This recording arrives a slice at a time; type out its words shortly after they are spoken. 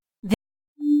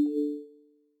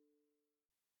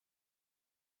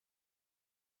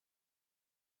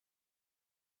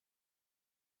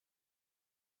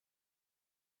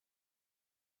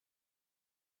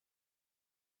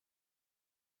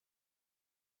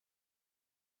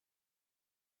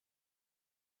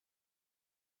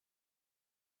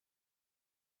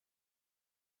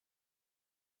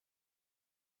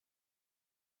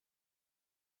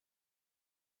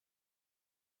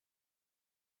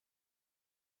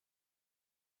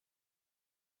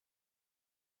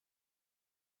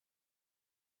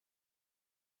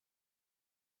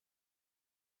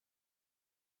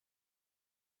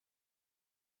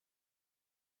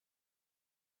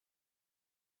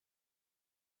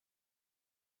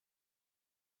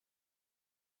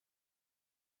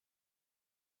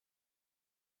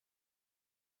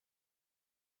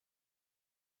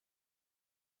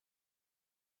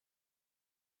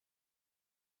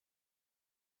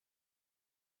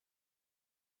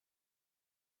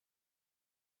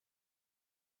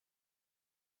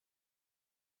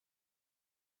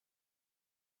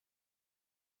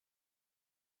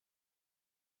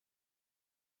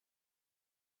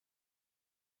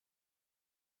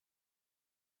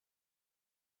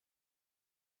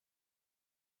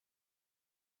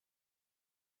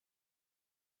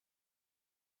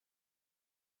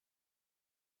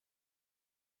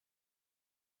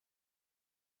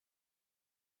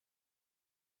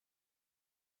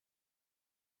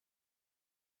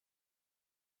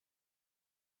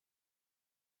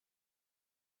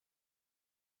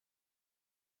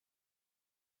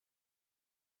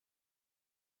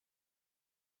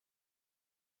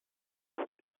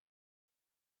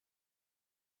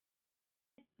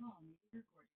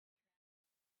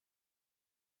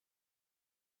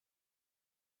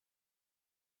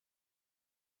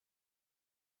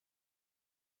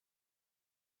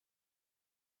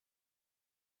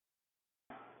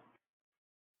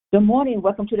Good morning.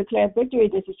 Welcome to Declare Victory.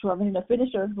 This is Trevor, the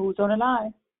finisher. Who's on the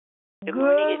line? Good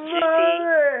morning, it's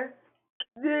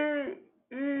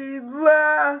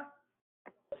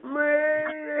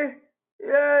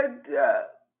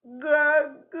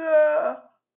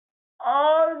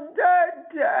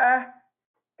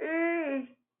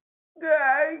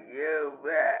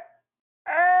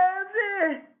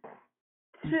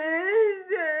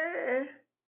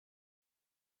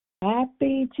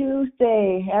Happy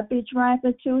Tuesday. Happy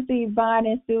Triumphant Tuesday, Vine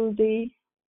and Susie.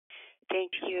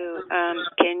 Thank you.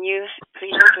 Can you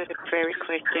please put a prayer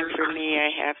request in for me? I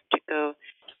have to go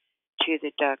to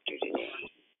the doctor today.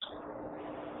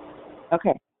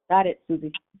 Okay, got it,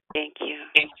 Susie. Thank you.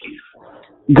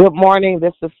 Good morning.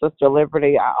 This is Sister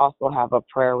Liberty. I also have a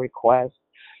prayer request.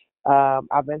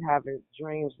 I've been having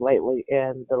dreams lately,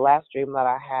 and the last dream that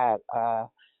I had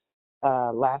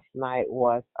last night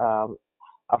was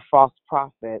a false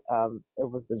prophet. It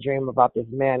was a dream about this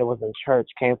man who was in church,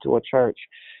 came to a church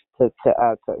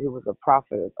he was a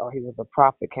prophet, or he was a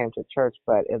prophet, came to church,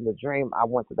 but in the dream I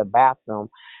went to the bathroom,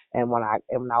 and when I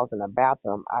was in the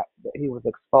bathroom, he was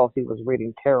exposed. He was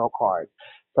reading tarot cards.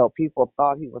 So people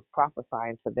thought he was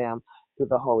prophesying to them through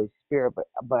the Holy Spirit,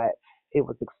 but it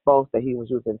was exposed that he was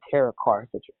using tarot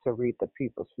cards to read the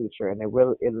people's future, and it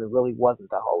really wasn't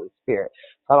the Holy Spirit.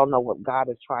 So I don't know what God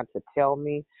is trying to tell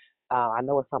me. I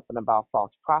know it's something about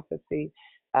false prophecy,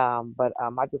 but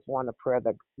I just want to pray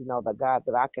that that God,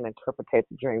 that I can interpret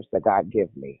the dreams that God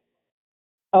gives me.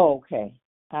 Oh, okay,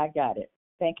 I got it.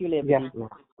 Thank you, Liberty. Yes, ma'am.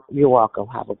 You're welcome.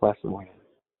 Have a blessed morning.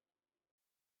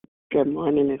 Good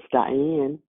morning, it's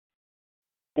Diane.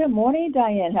 Good morning,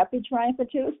 Diane. Happy Triumphant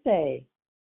Tuesday.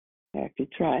 Happy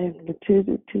Triumphant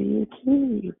Tuesday to you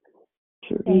too,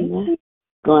 Serena. You.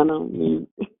 Going on me.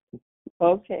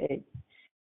 Okay.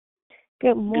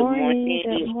 Good morning.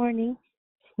 Good morning.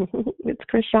 It's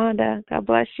Krishanda. God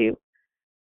bless you.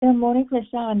 Good morning,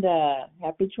 Krishanda.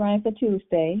 Happy Triumphant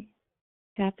Tuesday.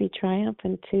 Happy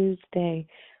Triumphant Tuesday.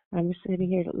 I'm sitting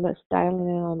here dialing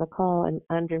in on the call, and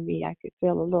under me I could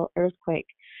feel a little earthquake.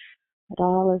 But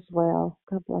all is well.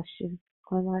 God bless you.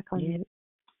 Going back on you.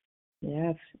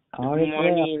 Yes, all is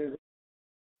well.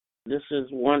 This is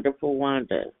Wonderful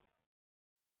Wanda.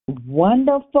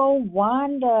 Wonderful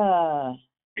Wanda.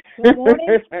 Good morning.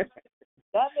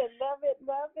 Love it, love it,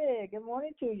 love it. Good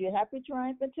morning to you. Happy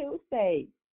Triumphant Tuesday.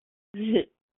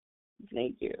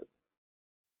 Thank you.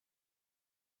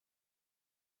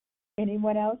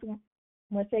 Anyone else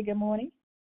want to say good morning?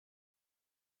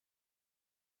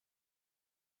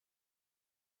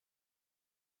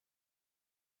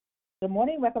 Good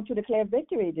morning. Welcome to Declare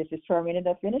Victory. This is Terminator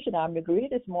the Finish, and I'm your greeter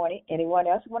this morning. Anyone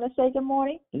else want to say good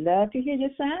morning? Love to hear your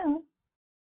sound.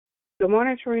 Good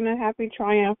morning, Trina. Happy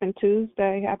Triumphant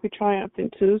Tuesday. Happy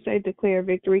Triumphant Tuesday. Declare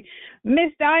victory.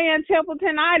 Miss Diane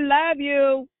Templeton, I love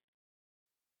you.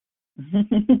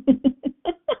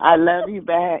 I love you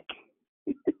back.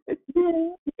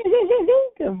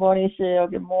 Good morning, Cheryl.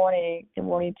 Good morning. Good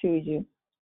morning to you.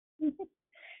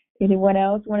 Anyone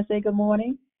else want to say good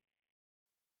morning?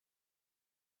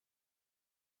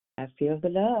 I feel the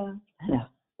love.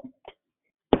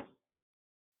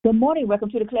 Good morning.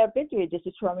 Welcome to Declare Victory. This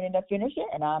is Terminator the Finisher,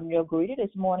 and I'm your greeter this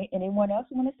morning. Anyone else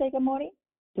want to say good morning?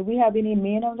 Do we have any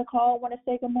men on the call want to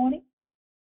say good morning?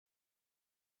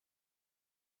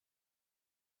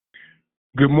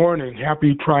 Good morning.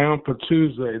 Happy Triumphant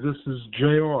Tuesday. This is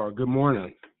JR. Good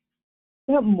morning.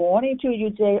 Good morning to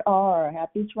you, JR.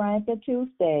 Happy Triumphant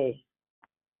Tuesday.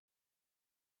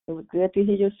 It was good to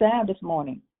hear your sound this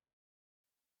morning.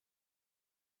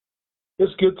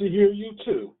 It's good to hear you,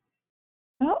 too.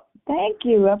 Oh, thank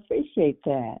you. I appreciate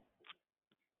that.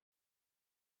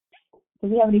 Do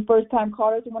we have any first-time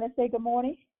callers who want to say good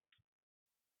morning?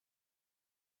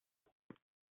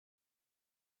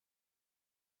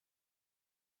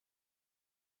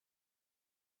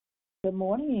 Good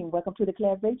morning. Welcome to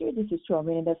Declare Victory. This is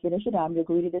Terminator the Finisher. I'm your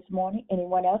greeter this morning.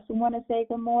 Anyone else who want to say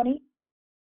good morning?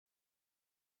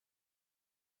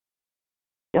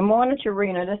 Good morning,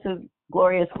 Sharina. This is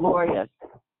Glorious.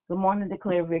 Good morning,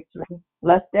 Declare Victory.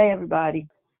 Blessed day, everybody.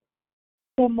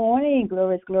 Good morning,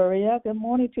 Glorious Gloria. Good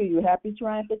morning to you. Happy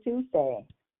Triumphant Tuesday.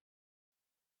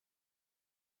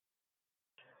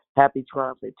 Happy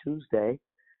Triumphant Tuesday.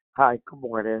 Hi, good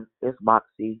morning. It's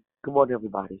Moxie. Good morning,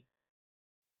 everybody.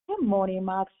 Good morning,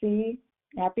 Moxie.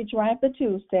 Happy Triumphant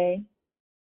Tuesday.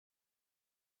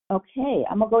 Okay,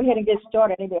 I'm going to go ahead and get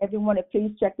started. I need everyone to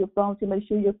please check your phone to make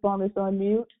sure your phone is on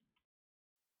mute.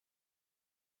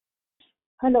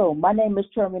 Hello, my name is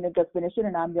Charmaine Definition,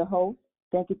 and I'm your host.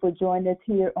 Thank you for joining us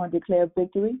here on Declare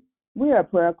Victory. We are a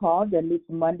prayer call that meets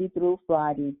Monday through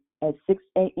Friday at 6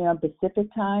 a.m.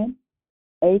 Pacific Time,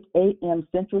 8 a.m.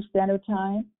 Central Standard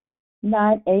Time,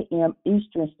 9 a.m.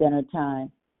 Eastern Standard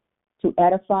Time, to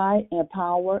edify,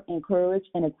 empower, encourage,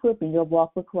 and equip in your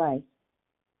walk with Christ.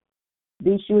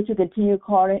 Be sure to continue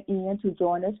calling in to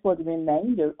join us for the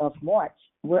remainder of March,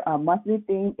 where our monthly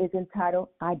theme is entitled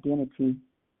Identity.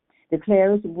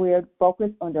 Declares we're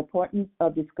focused on the importance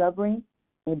of discovering,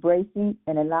 embracing,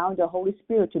 and allowing the Holy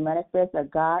Spirit to manifest our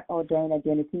God-ordained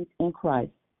identities in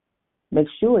Christ. Make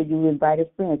sure you invite a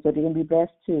friend so they can be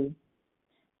blessed too.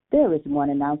 There is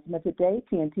one announcement today.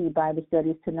 TNT Bible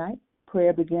Studies tonight.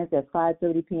 Prayer begins at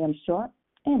 5:30 p.m. sharp,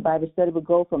 and Bible study will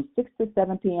go from 6 to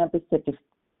 7 p.m. Pacific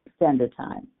Standard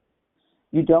Time.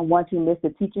 You don't want to miss the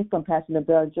teaching from Pastor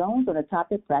LaBelle Jones on the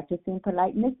topic Practicing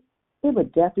Politeness. It will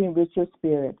definitely enrich your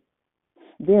spirit.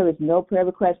 There is no prayer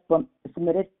request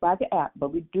submitted by the app,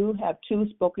 but we do have 2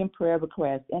 spoken prayer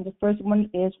requests. And the first one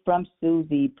is from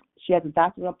Susie. She has a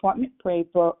doctor's appointment. Pray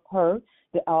for her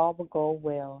that all will go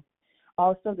well.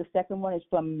 Also, the second one is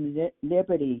from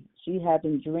Liberty. She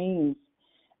having dreams.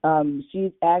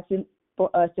 She's asking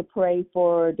for us to pray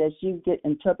for that she get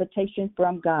interpretation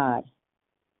from God.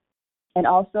 And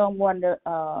also, I want to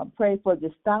pray for the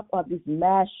stop of these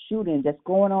mass shootings that's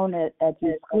going on at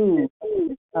the school.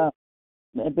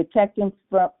 Protection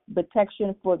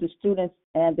for the students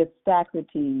and the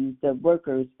faculty, the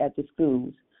workers at the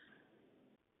schools.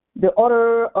 The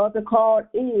order of the call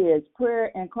is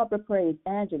prayer and corporate praise,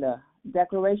 Angela.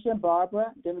 Declaration,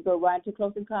 Barbara. Then we go right into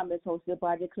closing comments hosted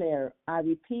by Declare. I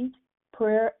repeat,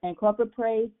 prayer and corporate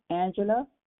praise, Angela.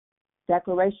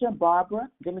 Declaration, Barbara.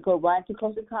 Then we go right into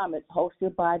closing comments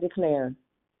hosted by Declare.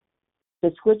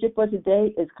 The scripture for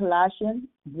today is Colossians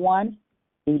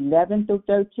 1:11 through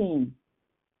 13.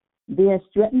 Being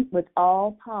strengthened with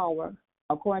all power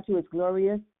according to his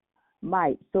glorious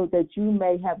might, so that you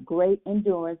may have great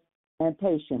endurance and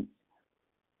patience,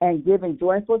 and giving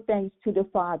joyful thanks to the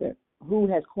Father, who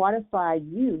has qualified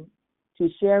you to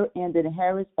share in the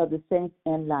inheritance of the saints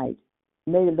in light.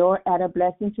 May the Lord add a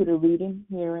blessing to the reading,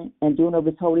 hearing, and doing of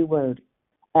his holy word.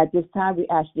 At this time, we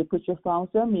ask you to put your phones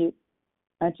on mute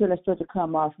until it's supposed to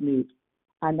come off mute.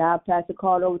 I now pass the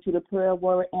call over to the prayer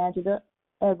warrior, Angela.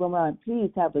 Everyone,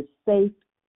 please have a safe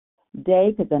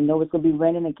day, because I know it's going to be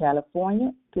raining in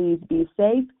California. Please be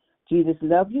safe. Jesus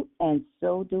loves you, and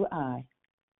so do I.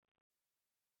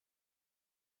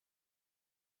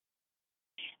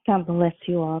 God bless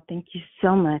you all. Thank you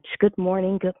so much. Good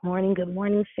morning,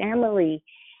 family.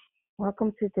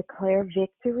 Welcome to Declare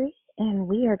Victory, and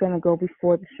we are going to go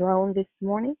before the throne this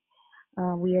morning.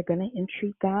 We are going to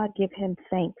entreat God, give him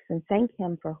thanks, and thank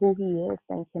him for who he is.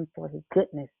 Thank him for his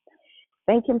goodness.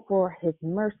 Thank him for his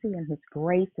mercy and his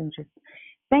grace, and just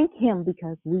thank him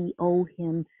because we owe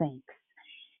him thanks.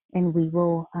 And we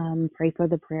will pray for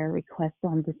the prayer request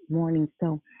on this morning.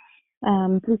 So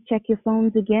please check your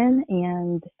phones again,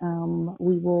 and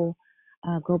we will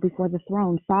go before the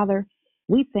throne. Father,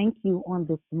 we thank you on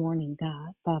this morning,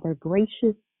 God. Father,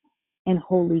 gracious and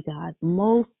holy God,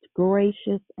 most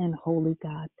gracious and holy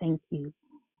God, thank you.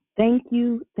 Thank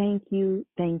you, thank you,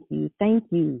 thank you, thank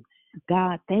you.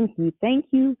 God, thank you. Thank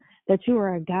you that you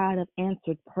are a God of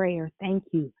answered prayer. Thank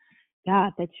you,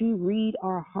 God, that you read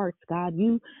our hearts, God.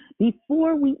 You,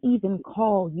 before we even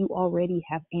call, you already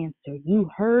have answered. You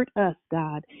heard us,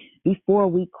 God, before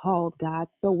we called, God.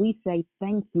 So we say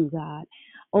thank you, God.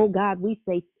 Oh, God, we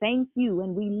say thank you,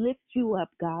 and we lift you up,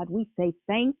 God. We say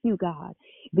thank you, God,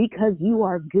 because you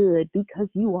are good, because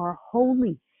you are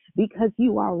holy, because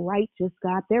you are righteous,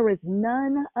 God. There is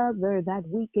none other that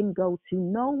we can go to.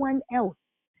 No one else,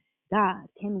 God,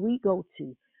 can we go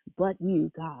to but you,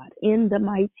 God, in the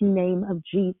mighty name of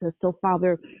Jesus. So,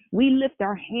 Father, we lift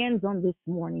our hands on this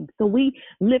morning. So we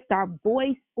lift our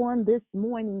voice on this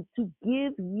morning to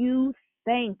give you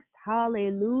thanks.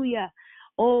 Hallelujah.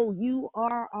 Oh, you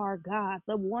are our God,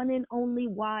 the one and only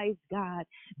wise God,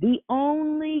 the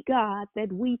only God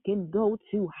that we can go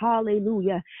to.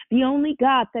 Hallelujah. The only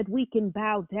God that we can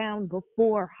bow down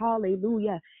before.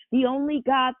 Hallelujah. The only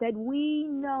God that we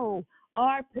know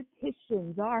our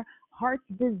petitions, our heart's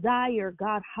desire,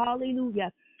 God,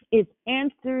 hallelujah, is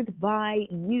answered by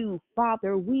you.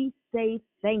 Father, we say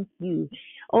thank you.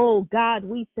 Oh, God,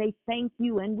 we say thank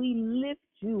you, and we lift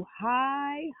you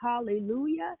high.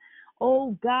 Hallelujah.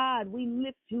 Oh God, we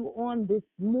lift you on this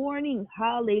morning.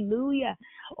 Hallelujah.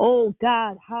 Oh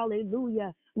God,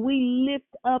 hallelujah. We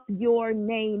lift up your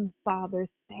name, Father.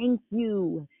 Thank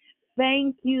you.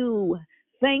 Thank you.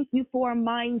 Thank you for a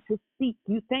mind to seek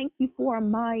you. Thank you for a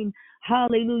mind,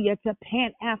 hallelujah, to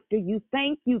pant after you.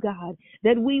 Thank you, God,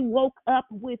 that we woke up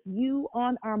with you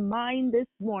on our mind this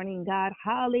morning, God.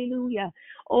 Hallelujah.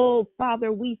 Oh,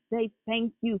 Father, we say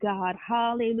thank you, God.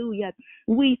 Hallelujah.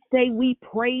 We say we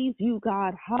praise you,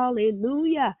 God.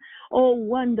 Hallelujah. Oh,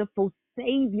 wonderful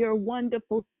Savior,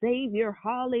 wonderful Savior.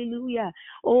 Hallelujah.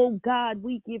 Oh, God,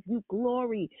 we give you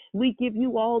glory. We give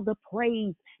you all the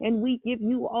praise. And we give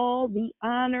you all the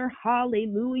honor.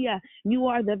 Hallelujah. You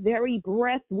are the very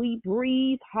breath we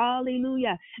breathe.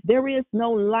 Hallelujah. There is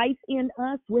no life in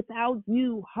us without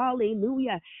you.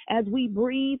 Hallelujah. As we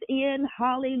breathe in,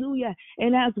 hallelujah.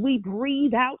 And as we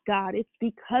breathe out, God, it's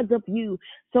because of you.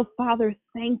 So, Father,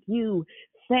 thank you.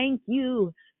 Thank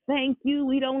you. Thank you.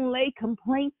 We don't lay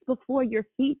complaints before your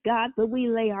feet, God, but we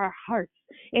lay our hearts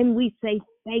and we say,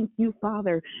 thank you,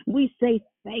 Father. We say,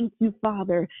 thank you,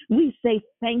 Father. We say,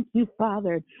 thank you,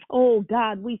 Father. Oh,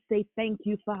 God, we say, thank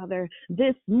you, Father.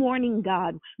 This morning,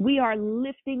 God, we are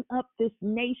lifting up this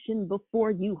nation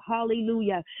before you.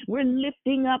 Hallelujah. We're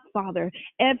lifting up, Father,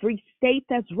 every state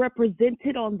that's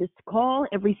represented on this call,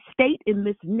 every state in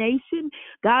this nation.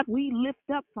 God, we lift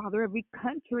up, Father, every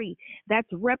country that's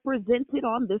represented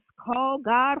on this call,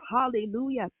 God.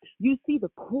 Hallelujah. You see the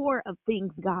core of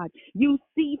things, God. You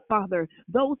see, Father,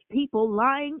 those people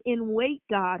lying in wait,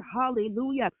 God.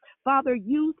 Hallelujah. Father,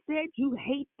 you said you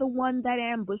hate the one that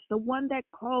ambushes, the one that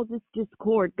causes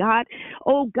discord, God.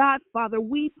 Oh, God, Father,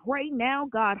 we pray now,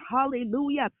 God.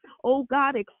 Hallelujah. Oh,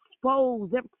 God, expose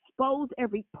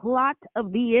every plot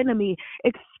of the enemy.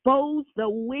 Expose the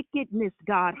wickedness,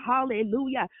 God.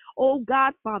 Hallelujah. Oh,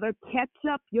 God, Father, catch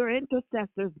up your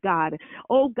intercessors, God.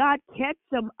 Oh, God, catch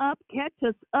them up. Catch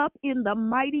us up in the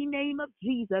mighty name of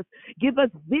Jesus. Give us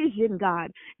vision,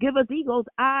 God. Give us eagle's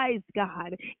eyes,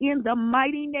 God, in the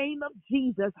mighty name of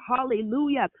Jesus.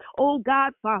 Hallelujah. Oh,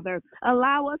 God, Father,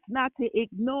 allow us not to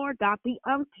ignore, God, the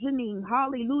unctioning,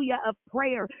 hallelujah, of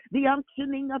prayer, the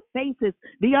unctioning of faces,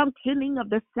 the unctioning of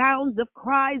the sounds of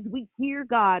cries we hear,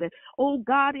 God. Oh,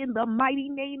 God, in the mighty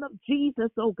name of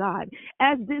Jesus, oh, God,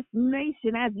 as this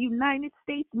nation, as United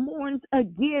States mourns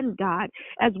again, God,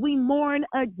 as we mourn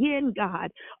again,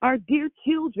 God, our dear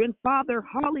children, Father,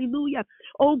 hallelujah.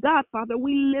 Oh, God, Father,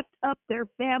 we lift up their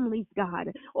families,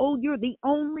 God. Oh, you're the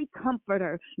only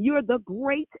comforter. You're the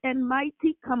great and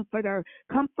mighty comforter.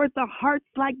 Comfort the hearts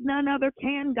like none other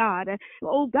can, God.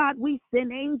 Oh, God, we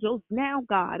send angels now,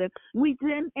 God. We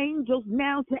send angels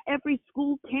now to every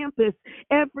school campus.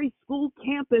 Every school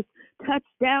campus, touch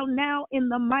down now in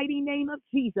the mighty name of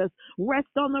Jesus. Rest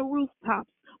on the rooftops.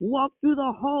 Walk through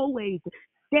the hallways.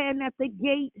 Stand at the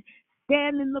gate.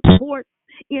 Stand in the courts.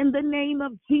 In the name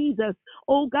of Jesus,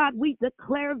 oh God, we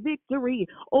declare victory.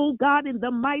 Oh God, in the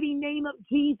mighty name of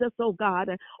Jesus, oh God.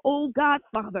 Oh God,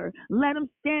 Father, let them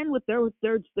stand with their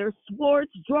swords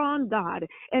drawn, God,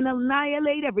 and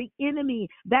annihilate every enemy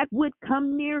that would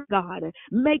come near, God.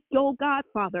 Make, oh God,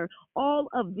 Father, all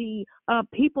of the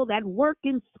people that work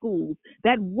in schools,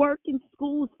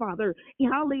 Father,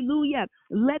 hallelujah.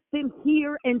 Let them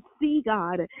hear and see,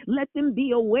 God. Let them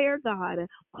be aware, God.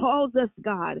 Calls us,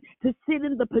 God, to sit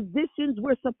in the positions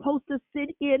we're supposed to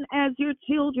sit in as your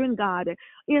children, God,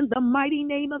 in the mighty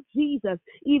name of Jesus,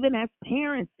 even as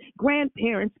parents,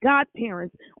 grandparents,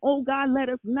 godparents. Oh, God, let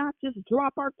us not just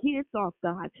drop our kids off,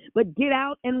 God, but get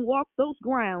out and walk those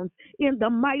grounds in the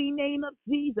mighty name of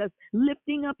Jesus,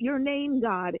 lifting up your name,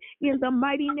 God, in the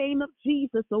mighty name of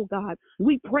Jesus, oh, God.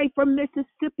 We pray for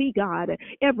Mississippi, God,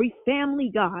 every family,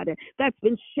 God, that's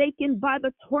been shaken by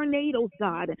the tornadoes,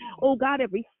 God. Oh, God,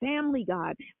 every family,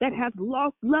 God, that has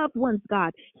lost loved ones,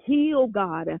 God. Heal,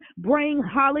 God. Bring,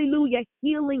 hallelujah,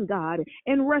 healing, God,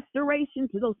 and restoration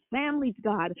to those families,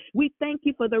 God. We thank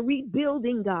you for the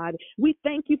rebuilding, God. We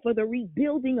thank you for the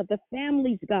rebuilding of the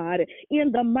families, God,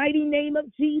 in the mighty name of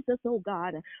Jesus, oh,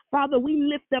 God. Father, we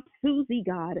lift up Susie,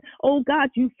 God. Oh, God,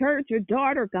 you heard your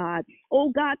daughter, God. Oh,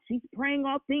 God, she's praying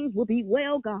all things will be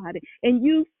well, God. And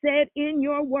you said in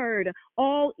your word,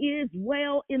 all is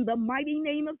well in the mighty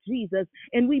name of Jesus.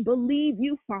 And we believe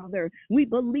you, Father. We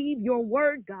believe your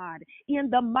word, God, in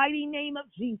the mighty name of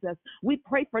Jesus. We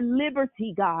pray for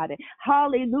liberty, God.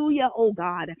 Hallelujah, oh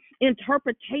God.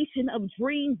 Interpretation of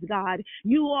dreams, God.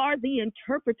 You are the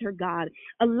interpreter, God.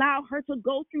 Allow her to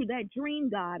go through that dream,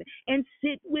 God, and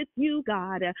sit with you,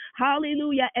 God.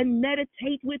 Hallelujah, and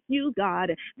meditate with you,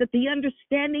 God, that the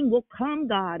understanding will come,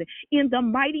 God, in the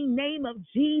mighty name of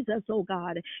Jesus, oh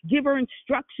God. Give her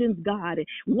instructions, God.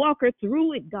 Walk her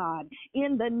through it, God,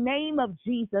 in the name of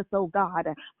Jesus, oh God.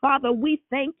 Father, we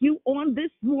thank you on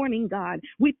this morning, God.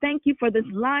 We thank you for this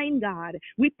line, God.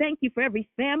 We thank you for every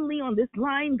family on this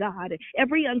line, God.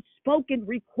 Every unspoken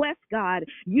request, God.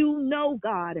 You know,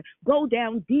 God. Go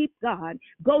down deep, God.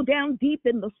 Go down deep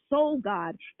in the soul,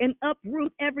 God, and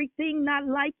uproot everything not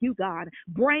like you, God.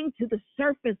 Bring to the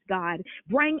surface, God.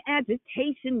 Bring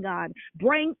agitation, God.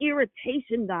 Bring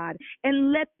irritation, God.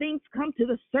 And let things come to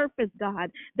the surface,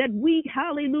 God, that we,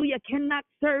 hallelujah, cannot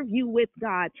serve you with,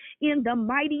 God. In the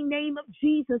mighty name of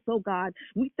Jesus, oh God,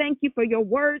 we thank you for your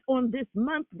word on this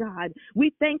month, God.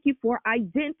 We thank you for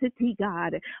identity,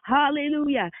 God.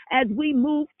 Hallelujah. As we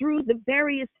move through the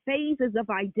various phases of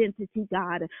identity,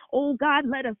 God. Oh God,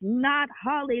 let us not,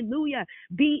 hallelujah,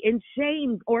 be in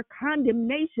shame or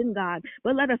condemnation, God,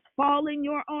 but let us fall in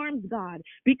your arms, God,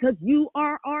 because you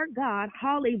are our God.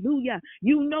 Hallelujah.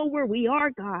 You know where we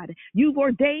are, God. You've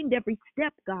ordained every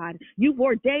step, God. You've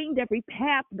ordained every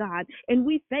path, God. And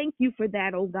we thank you for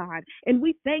that, oh God. And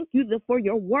we thank you for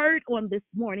your word on this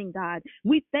morning, God.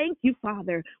 We thank you,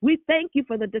 Father. We thank you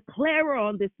for the declarer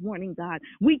on this morning, God.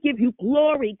 We give you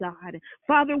glory, God.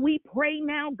 Father, we pray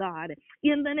now, God,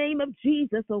 in the name of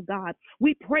Jesus, oh God.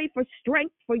 We pray for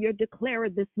strength for your declarer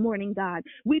this morning, God.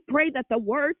 We pray that the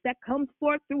words that come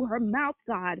forth through her mouth,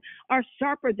 God, are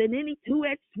sharper than any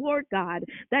two-edged sword, God,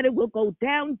 that it will go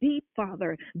down deep,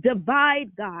 Father.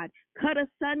 Divide, God. Cut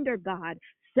asunder, God.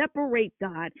 Separate,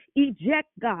 God. Eject,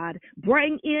 God.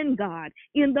 Bring in, God.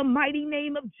 In the mighty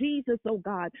name of Jesus, oh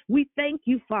God. We thank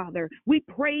you, Father. We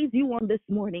praise you on this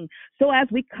morning. So as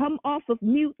we come off of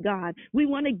mute, God, we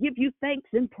want to give you thanks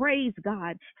and praise,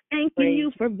 God. Thanking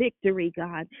you for victory,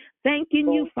 God.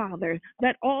 Thanking you, Father,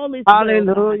 that all is well,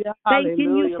 God.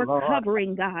 Thanking you for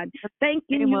covering, God.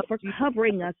 Thanking you for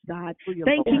covering us, God.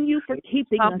 Thanking you for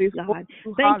keeping us, God.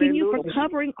 Thanking you for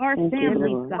covering our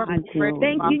families, God.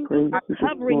 Thanking you for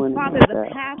covering, Father, the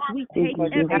path we take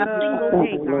every single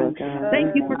day, God.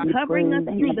 Thank you for covering us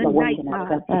through the night,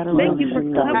 God. Thank you for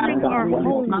covering our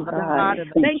homes, God.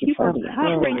 Thank you for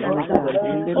covering us, God.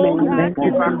 Oh, God,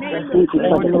 in the name of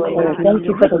Jesus, God. Thank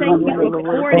you for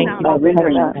pouring out, God.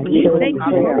 We thank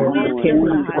you for wisdom,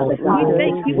 God. We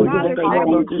thank you, Father, for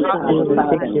insight, God.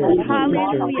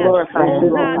 Hallelujah. Oh,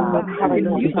 God.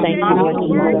 You said in your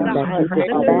word, God, that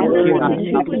there's nothing that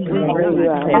you would do, God,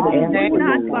 that you would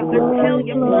not, Father, tell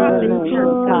your prophets so,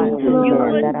 God. You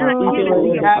would not give it to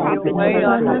your prophets so, God.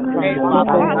 Oh,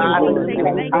 Father, we say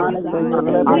thank you, God.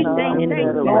 We say thank you,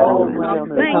 God.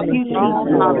 Thank you, Jesus.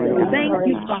 Thank you, Father. Thank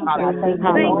you, Father.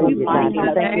 Thank you, Jesus.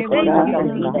 We bless you on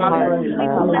this morning, God.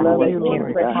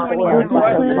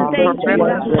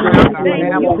 Thank you, God.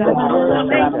 Thank you, God. Thank you,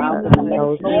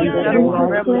 God.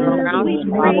 We honor you. We praise you.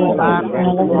 We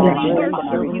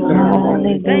worship you.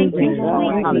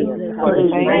 Thank you, sweet Jesus.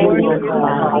 Thank you,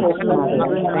 God.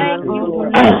 Thank you,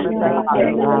 Lord.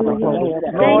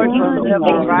 Lord, you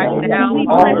right now. We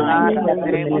bless you.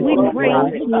 We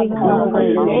praise you. Oh, God,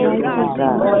 we glorify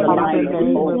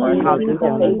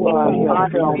you.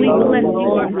 We bless you,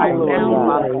 Lord, right now.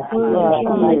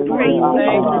 We praise you.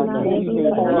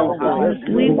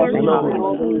 We worship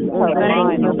you.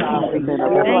 Thank you, God.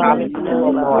 Thank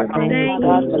you, Lord. Thank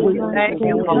you. Thank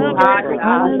you, God.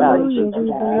 Hallelujah. Thank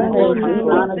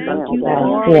you,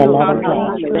 Lord.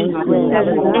 Thank you.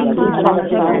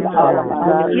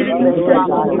 Get in the church,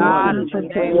 God.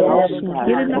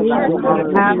 Get in the church, God. In the name of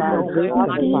Jesus.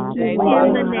 In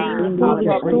the name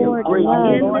of Jesus.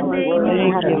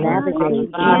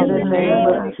 In the name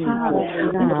of Jesus.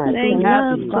 Thank you.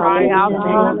 Cry out to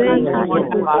you. Thank you,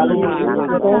 Father God.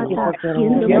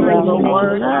 In the mighty name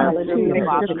of Jesus.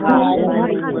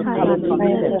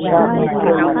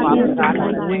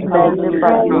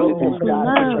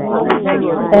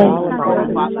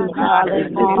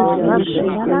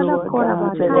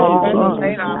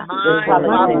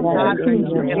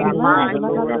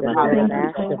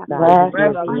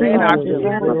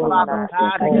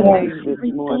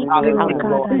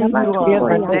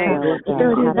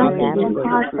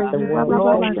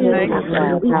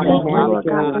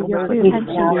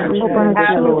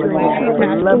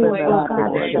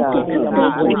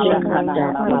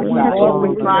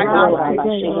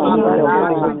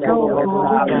 know all.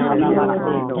 We can feel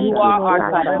all. You Thank you, are Lord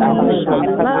our God. deliverer.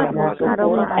 Your love, Lord God,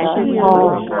 over our As you fears,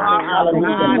 Lord call, you God. are our That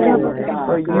God. you never leave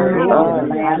For us, you God. are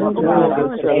Hallelujah. Jehovah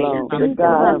Shalom, the Thank you,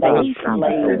 God Lord of our Jesus.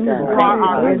 salvation. You are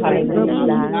our Hallelujah. refuge, Believe,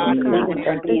 God. Lord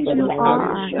God, that you are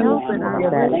our help and our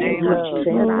That way, Name you of God.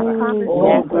 Jesus. Lord, I promise Oh, you,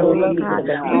 Yes, Lord glory Lord. to God.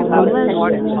 God. We bless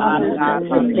Morning, you, Hallelujah. Father Jesus. God.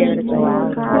 We thank you, Hallelujah.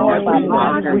 Lord God. Lord, We we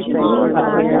honor honor We you, you, thank Lord. Lord you for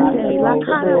God. hearing Hey, Hallelujah. la all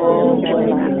the cara prayers bobo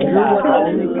that What have you shake. been do, what Thank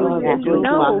only you, you Lord. as There's can we do,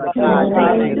 come no Father before God. you.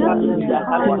 there is Hallelujah. nothing too Hallelujah.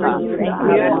 hard for you, Thank God.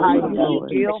 you, Good Lord. how Yes, you Hallelujah.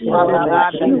 Lord. That heal, you Father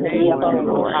God, in the you name Yes, of answer, Jesus.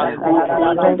 Lord. Lord God.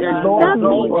 Hallelujah. There's Thank you nothing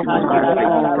for Glory too to being hard our your for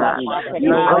you, name, Father. God. Father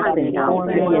You're God. working Everything all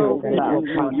for things years Glory that to together you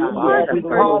for you, the God. yes, good We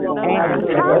for call thank upon you those.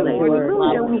 your for every name, word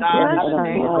Hallelujah. that Father We you God, spoke bless in the you.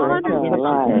 unto We name of us honor in our Jesus. you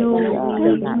lives, today. oh God.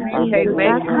 Thank you, You can't Jesus.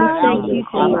 make Hallelujah. it without us,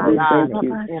 Father We Akariye, thank God.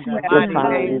 you. In the mighty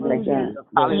name of Hallelujah. Hallelujah. Jesus.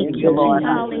 Thank In you, Hallelujah, the Lord. name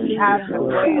of Jesus. Have Jesus, your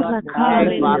Lord. way on today,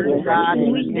 Bless you, Father Hallelujah. bless your God,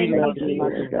 in the name. name Thank of you,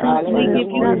 Lord Jesus. God. Thank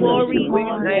you. There's Hallelujah. nothing too We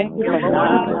hard thank Thank you, you, Lord, in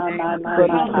God, the for name of for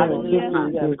Jesus. declaring Hallelujah.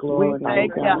 victory Hallelujah. this We morning, oh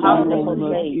thank you, God. In the name of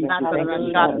hallelujah. Hallelujah. Not Jesus. the Thank you,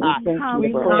 We Lord. Rashata. thank you We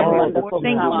for come Hallelujah. all into the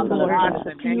Thank you, Father provisions, oh Lord. God, in God.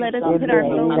 the And let name us of In put the our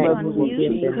Jesus. souls name of on Hallelujah. mute.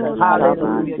 Jesus. Kolababa.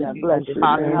 Hallelujah, We bless Jesus. your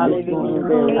name this Hallelujah. morning.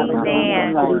 There is none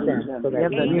Amen. like Glory. you.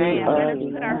 In the You name of are Amen.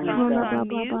 the Put Jesus. our only phones God. on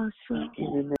mute.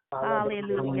 In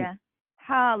Hallelujah.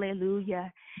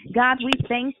 Hallelujah. God, we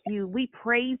thank you. We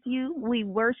praise you. We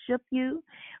worship you.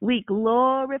 We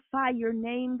glorify your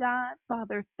name, God.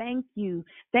 Father, thank you.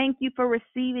 Thank you for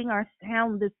receiving our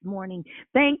sound this morning.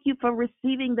 Thank you for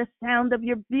receiving the sound of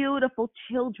your beautiful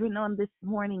children on this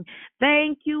morning.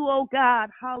 Thank you, oh God.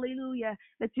 Hallelujah.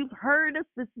 That you've heard us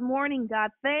this morning,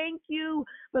 God. Thank you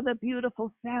for the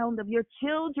beautiful sound of your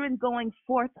children going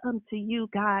forth unto you,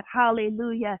 God.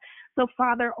 Hallelujah. So,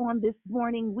 Father, on this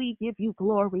morning, we give you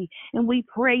glory and we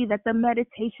pray that the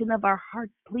meditation of our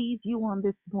hearts please you on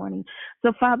this morning.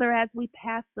 So, Father, as we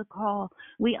pass the call,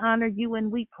 we honor you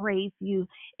and we praise you.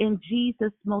 In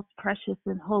Jesus' most precious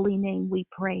and holy name, we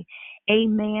pray.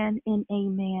 Amen and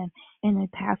amen. And I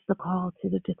pass the call to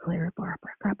the declarer,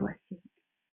 Barbara. God bless you.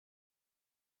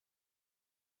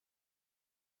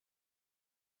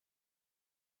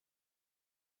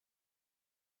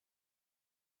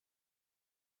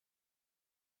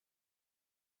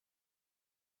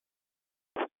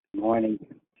 Morning.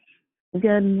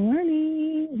 Good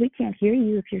morning. We can't hear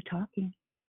you if you're talking.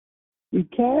 You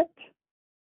can't?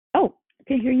 Oh, I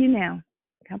can hear you now.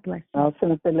 God bless you. I was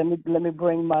going to say, let me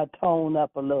bring my tone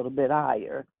up a little bit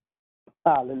higher.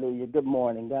 Hallelujah. Good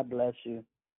morning. God bless you.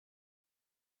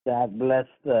 God bless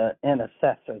the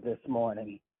intercessor this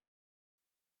morning.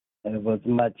 It was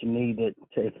much needed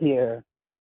to hear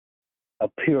a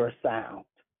pure sound.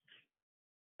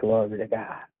 Glory to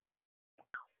God.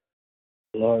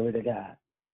 Glory to God.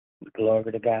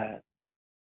 Glory to God.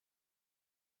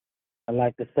 I'd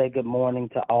like to say good morning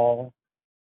to all.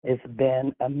 It's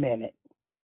been a minute.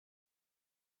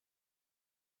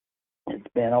 It's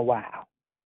been a while.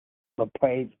 But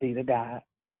praise be to God,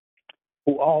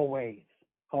 who always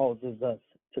causes us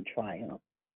to triumph.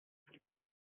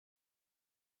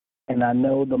 And I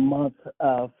know the month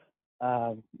of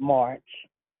March,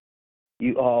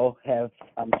 you all have,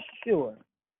 I'm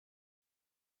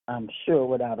sure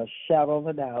without a shadow of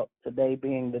a doubt, today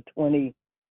being the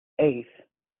 28th,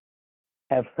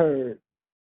 have heard,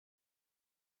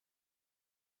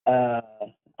 I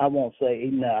won't say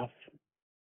enough,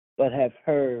 but have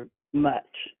heard much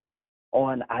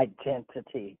on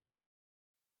identity.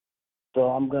 So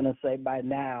I'm going to say by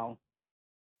now,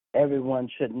 everyone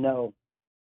should know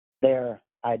their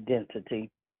identity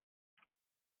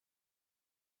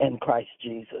in Christ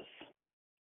Jesus.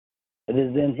 It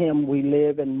is in him we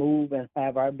live and move and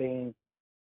have our being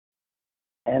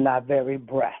and our very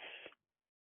breath.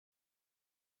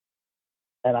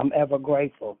 And I'm ever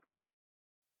grateful.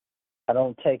 I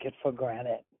don't take it for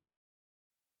granted.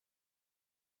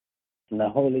 And the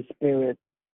Holy Spirit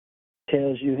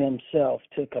tells you himself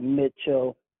to commit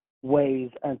your ways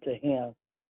unto him.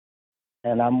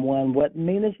 And I'm one, what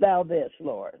meanest thou this,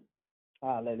 Lord?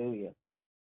 Hallelujah.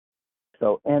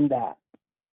 So in that,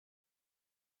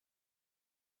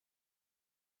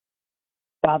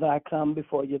 Father, I come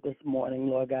before you this morning,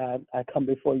 Lord God. I come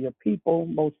before your people,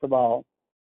 most of all,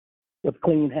 with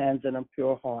clean hands and a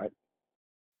pure heart,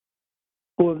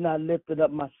 who have not lifted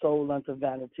up my soul unto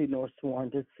vanity nor sworn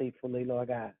deceitfully, Lord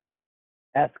God,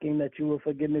 asking that you will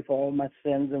forgive me for all my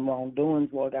sins and wrongdoings,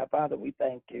 Lord God. Father, we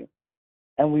thank you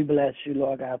and we bless you,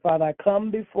 Lord God. Father, I come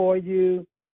before you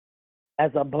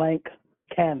as a blank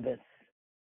canvas.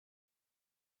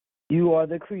 You are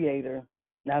the creator.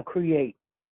 Now create.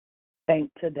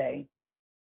 Paint today.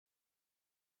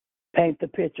 Paint the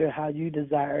picture how you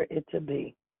desire it to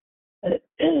be.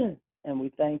 And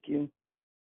we thank you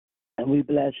And we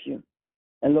bless you.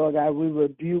 And Lord God, we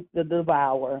rebuke the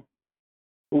devourer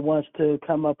who wants to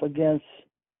come up against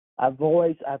our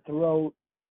voice, our throat,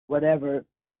 whatever.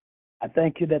 I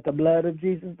thank you that the blood of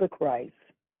Jesus the Christ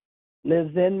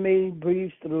lives in me,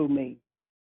 breathes through me,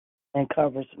 and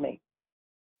covers me.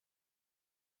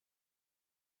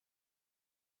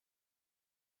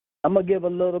 I'm going to give a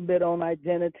little bit on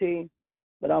identity,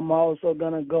 but I'm also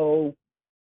going to go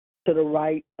to the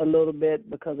right a little bit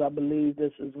because I believe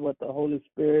this is what the Holy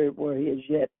Spirit, where He is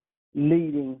yet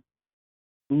leading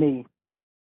me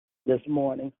this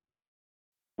morning,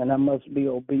 and I must be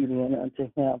obedient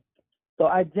unto Him. So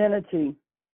identity,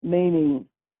 meaning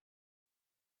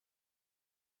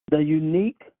the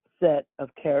unique set of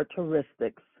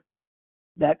characteristics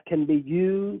that can be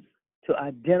used to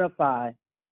identify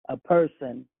a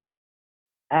person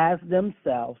as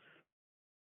themselves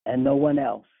and no one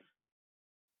else.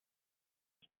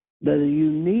 The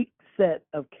unique set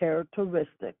of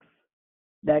characteristics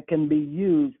that can be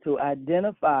used to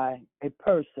identify a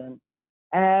person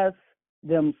as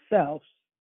themselves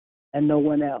and no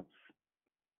one else.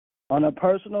 On a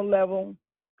personal level,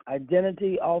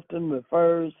 identity often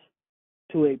refers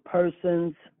to a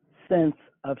person's sense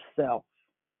of self.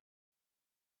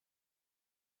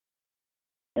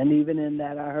 And even in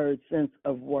that, I heard sense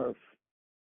of worth,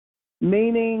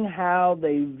 meaning how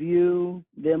they view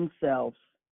themselves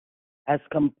as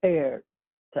compared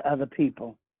to other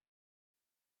people.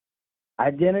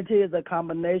 Identity is a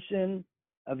combination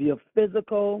of your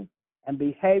physical and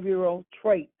behavioral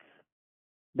traits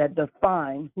that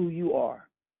define who you are.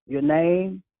 Your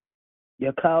name,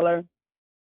 your color,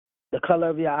 the color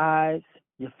of your eyes,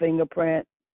 your fingerprint.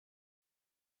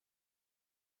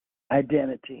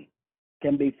 Identity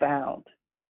can be found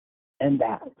in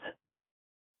that.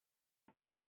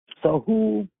 So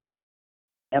who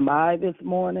am I this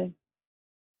morning?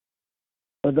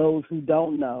 For those who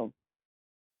don't know,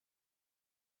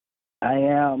 I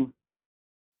am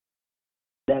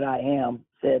that I am,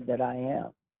 said that I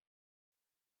am.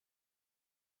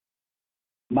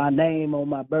 My name on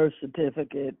my birth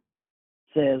certificate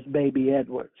says Baby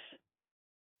Edwards.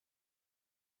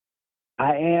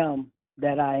 I am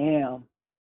that I am,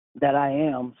 that I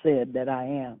am, said that I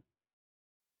am.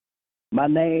 My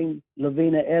name,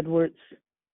 LaVena Edwards,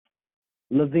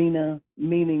 LaVena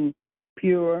meaning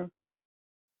pure,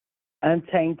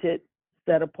 untainted,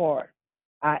 set apart.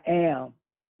 I am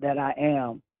that I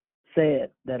am, said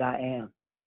that I am.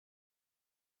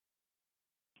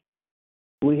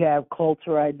 We have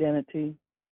cultural identity.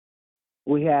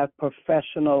 We have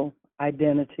professional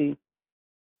identity.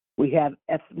 We have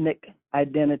ethnic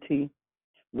identity,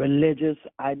 religious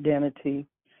identity,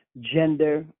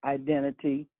 gender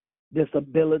identity,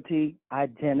 disability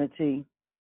identity.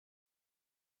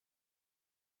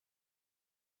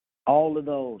 All of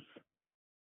those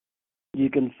you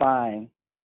can find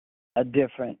a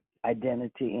different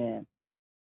identity in.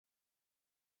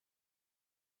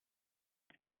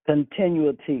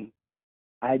 Continuity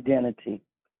identity,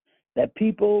 that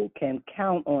people can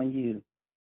count on you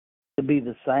to be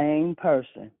the same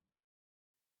person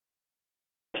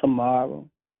tomorrow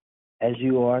as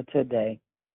you are today.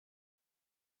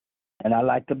 And I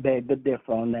like to beg to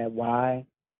differ on that. Why?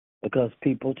 Because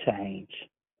people change.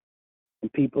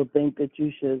 And people think that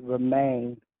you should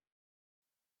remain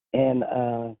in,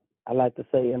 I like to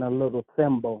say, in a little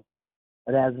symbol.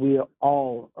 But as we are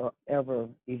all are ever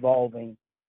evolving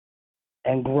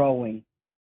and growing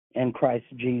in Christ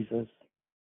Jesus.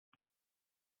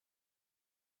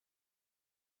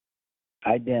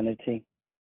 Identity.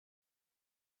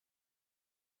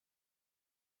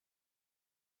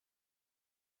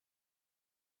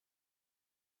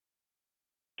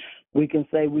 We can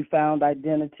say we found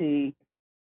identity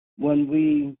when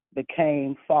we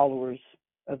became followers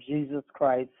of Jesus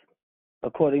Christ.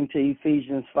 According to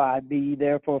Ephesians 5, be ye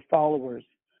therefore followers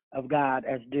of God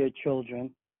as dear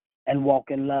children, and walk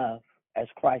in love, as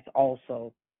Christ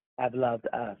also hath loved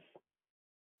us,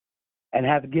 and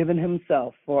hath given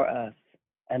himself for us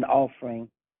an offering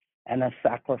and a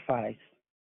sacrifice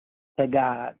to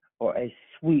God for a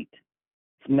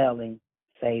sweet-smelling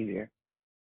Savior.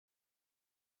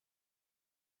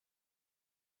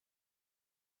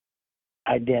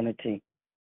 Identity.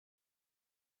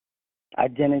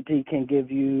 Identity can give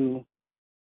you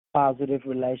positive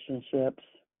relationships.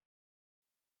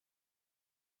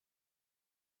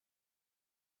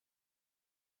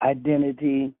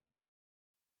 Identity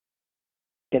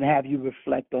can have you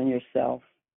reflect on yourself.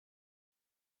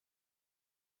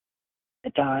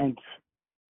 At times,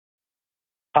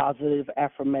 positive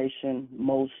affirmation,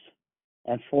 most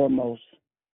and foremost,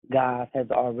 God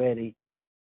has already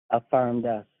affirmed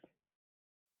us.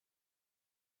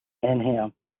 In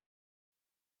him,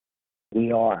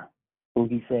 we are who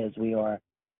he says we are.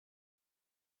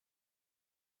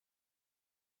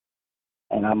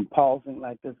 And I'm pausing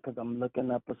like this because I'm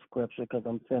looking up a scripture because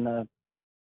I'm finna,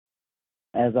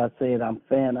 as I said, I'm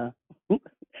finna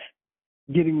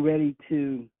getting ready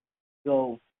to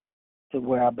go to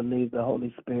where I believe the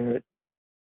Holy Spirit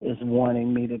is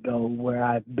wanting me to go, where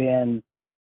I've been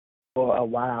for a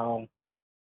while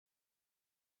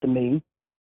to me,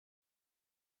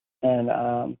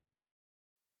 and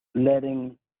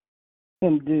letting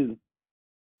him do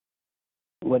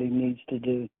what he needs to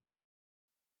do.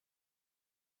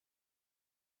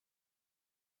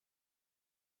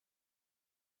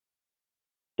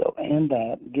 So in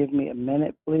that, give me a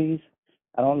minute, please.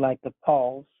 I don't like to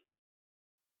pause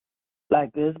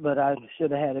like this, but I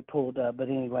should have had it pulled up. But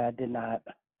anyway, I did not.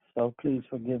 So please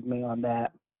forgive me on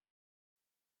that.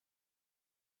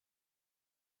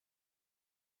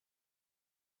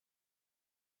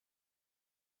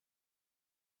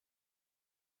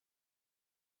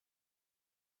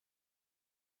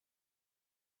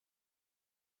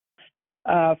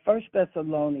 First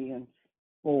Thessalonians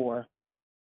 4,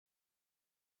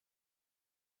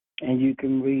 and you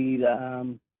can read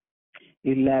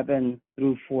 11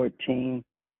 through 14.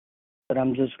 But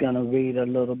I'm just going to read a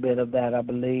little bit of that, I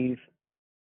believe,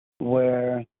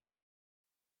 where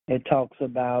it talks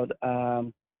about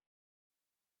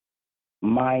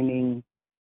minding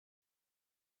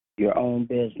your own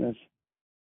business.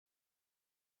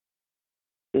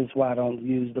 This is why I don't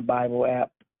use the Bible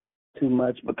app too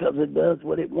much, because it does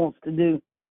what it wants to do.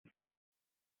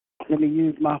 Let me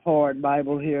use my hard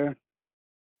Bible here.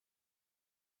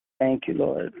 Thank you,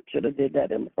 Lord. Should have did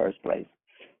that in the first place.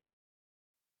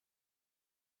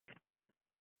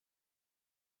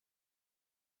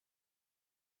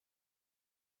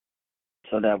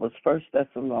 So that was First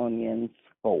Thessalonians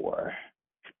 4.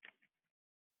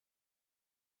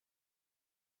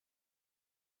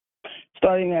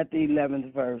 Starting at the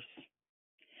 11th verse.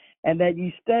 And that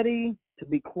ye study to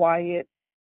be quiet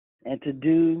and to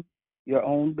do your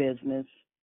own business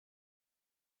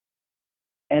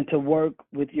and to work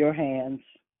with your hands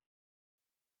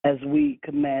as we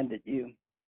commanded you,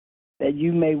 that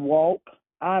you may walk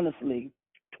honestly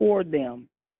toward them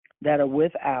that are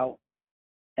without,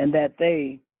 and that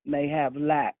they may have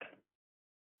lack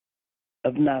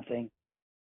of nothing.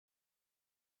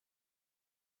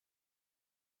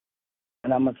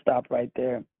 And I'm going to stop right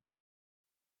there.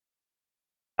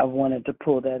 I wanted to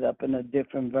pull that up in a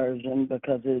different version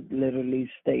because it literally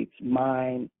states,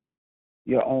 mind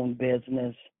your own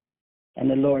business. And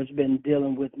the Lord's been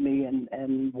dealing with me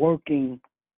and working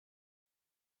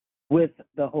with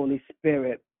the Holy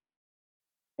Spirit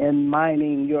and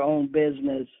minding your own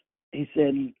business. He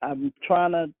said, I'm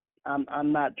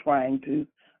not trying to,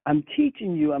 I'm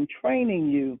teaching you, I'm training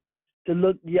you to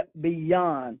look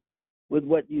beyond with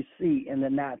what you see in the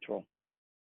natural.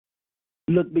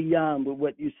 Look beyond with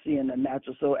what you see in the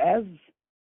natural. So as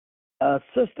a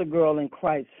sister girl in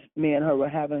Christ, me and her were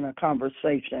having a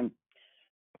conversation,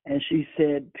 and she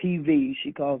said, PV,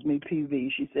 she calls me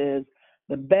PV. She says,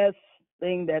 the best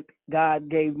thing that God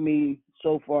gave me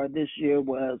so far this year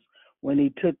was when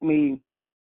he took me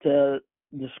to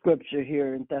the scripture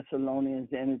here in Thessalonians,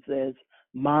 and it says,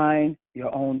 mind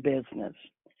your own business.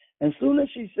 And as soon as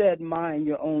she said, mind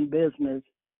your own business,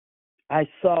 I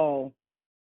saw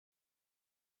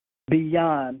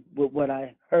beyond what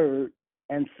I heard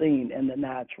and seen in the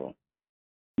natural.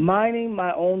 Minding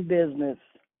my own business,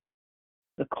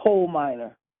 the coal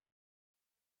miner,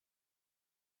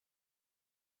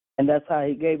 and that's how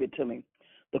he gave it to me.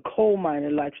 The coal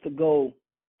miner likes to go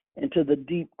into the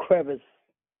deep crevice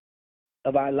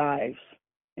of our lives,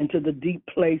 into the deep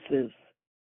places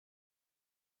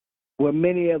where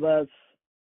many of us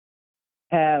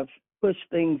have pushed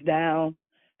things down,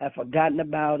 have forgotten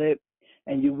about it,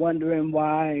 and you're wondering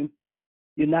why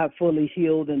you're not fully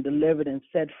healed and delivered and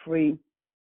set free.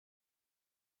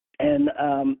 And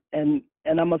I'm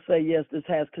gonna say, yes, this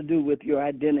has to do with your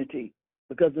identity,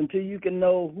 because until you can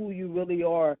know who you really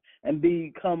are and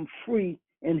become free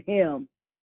in Him,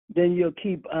 then you'll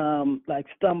keep like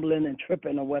stumbling and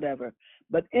tripping or whatever.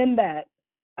 But in that,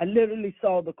 I literally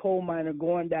saw the coal miner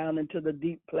going down into the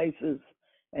deep places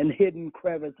and hidden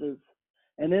crevices.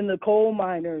 And in the coal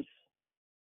miners,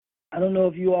 I don't know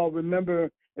if you all remember,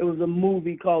 it was a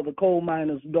movie called The Coal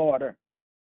Miner's Daughter.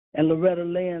 And Loretta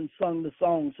Lynn sung the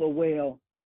song so well,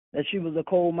 that she was a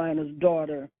coal miner's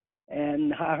daughter,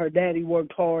 and how her daddy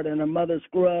worked hard and her mother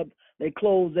scrubbed their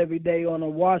clothes every day on a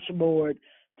washboard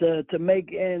to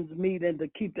make ends meet and to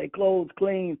keep their clothes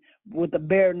clean with the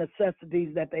bare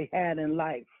necessities that they had in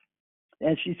life.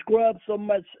 and she scrubbed so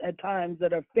much at times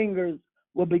that her fingers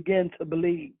will begin to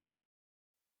bleed.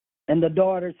 And the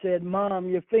daughter said, Mom,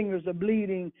 your fingers are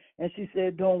bleeding. And she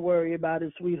said, don't worry about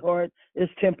it, sweetheart.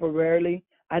 It's temporarily.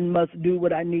 I must do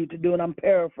what I need to do. And I'm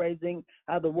paraphrasing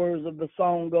how the words of the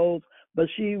song goes. But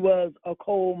she was a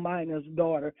coal miner's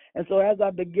daughter. And so as I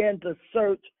began to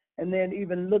search and then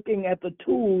even looking at the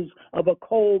tools of a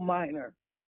coal miner,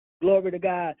 glory to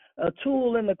God, a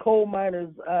tool in the coal miner's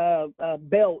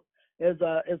belt is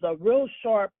a real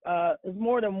sharp, is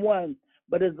more than one,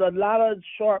 but there's a lot of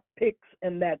sharp picks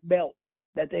in that belt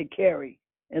that they carry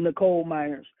in the coal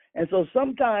miners. And so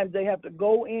sometimes they have to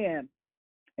go in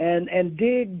and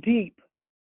dig deep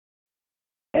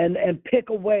and pick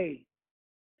away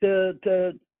to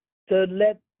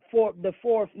let the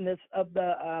forthness of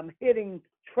the hidden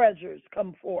treasures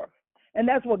come forth. And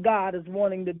that's what God is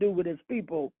wanting to do with his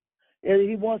people.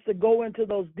 He wants to go into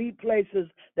those deep places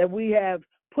that we have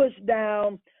pushed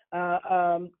down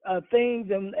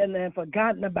things and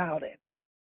forgotten about it.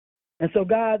 And so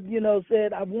God,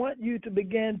 said, I want you to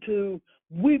begin to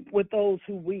weep with those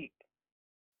who weep.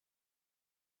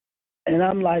 And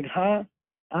I'm like, huh?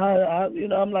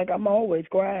 I'm like, I'm always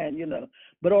crying,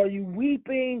 But are you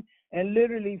weeping and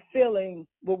literally feeling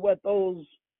with what those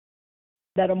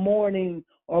that are mourning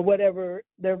or whatever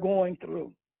they're going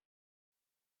through?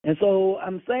 And so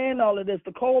I'm saying all of this.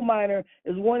 The coal miner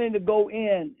is wanting to go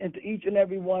into each and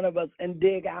every one of us and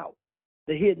dig out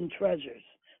the hidden treasures,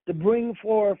 to bring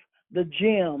forth the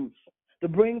gems, to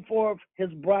bring forth his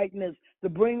brightness, to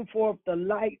bring forth the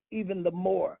light even the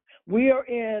more. We are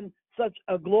in such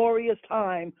a glorious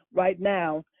time right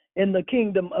now in the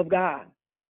kingdom of God.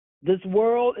 This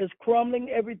world is crumbling.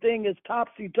 Everything is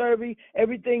topsy-turvy.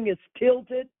 Everything is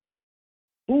tilted.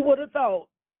 Who would have thought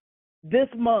this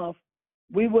month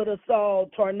we would have saw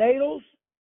tornadoes,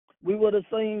 we would have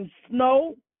seen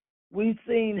snow, we've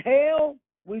seen hail,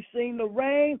 we've seen the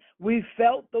rain, we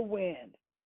felt the wind.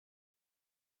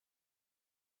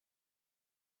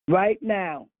 Right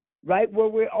now, right where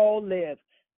we all live,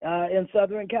 in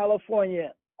Southern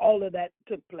California, all of that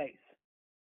took place.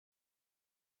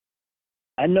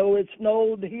 I know it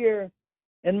snowed here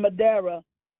in Madeira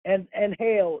and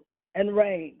hailed and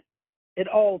rained. It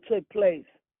all took place.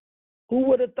 Who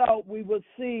would have thought we would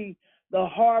see the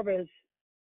harvest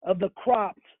of the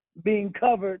crops being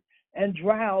covered and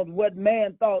drowned, what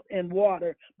man thought in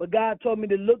water? But God told me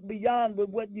to look beyond with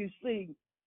what you see,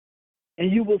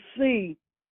 and you will see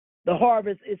the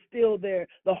harvest is still there.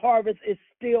 The harvest is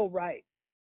still right.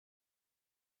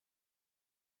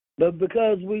 But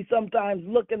because we sometimes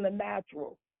look in the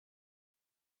natural,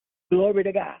 glory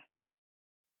to God,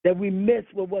 that we miss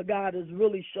what God is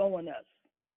really showing us.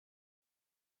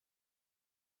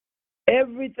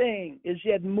 Everything is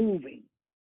yet moving,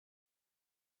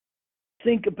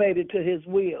 syncopated to his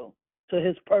will, to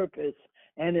his purpose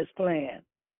and his plan,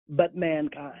 but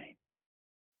mankind.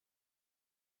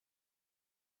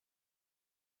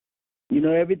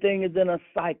 Everything is in a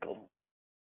cycle.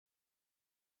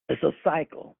 It's a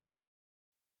cycle.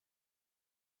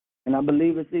 And I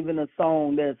believe it's even a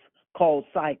song that's called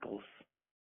Cycles.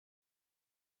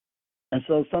 And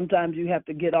so sometimes you have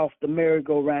to get off the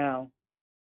merry-go-round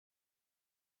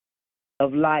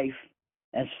of life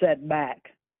and set back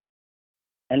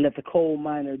and let the coal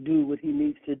miner do what he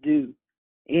needs to do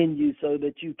in you so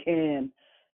that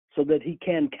he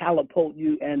can catapult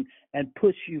you and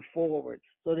push you forward,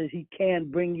 so that he can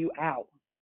bring you out.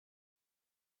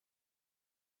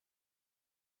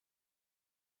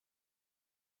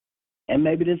 And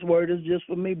maybe this word is just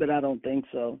for me, but I don't think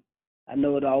so. I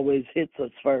know it always hits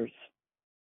us first.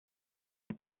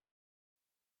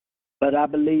 But I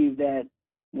believe that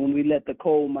when we let the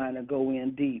coal miner go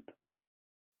in deep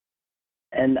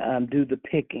and do the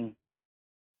picking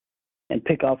and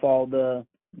pick off all the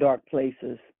dark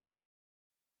places,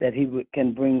 that he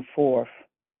can bring forth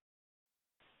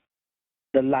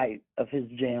the light of his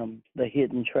gems, the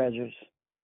hidden treasures.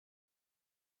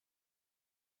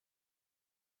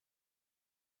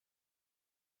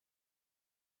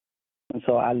 And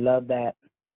so I love that.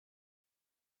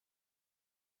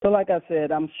 So like I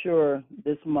said, I'm sure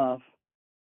this month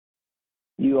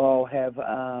you all have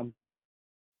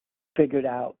figured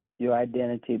out your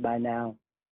identity by now,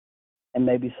 and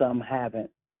maybe some haven't.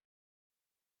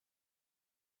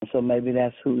 So maybe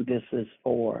that's who this is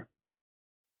for.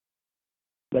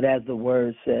 But as the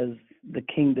word says, the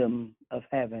kingdom of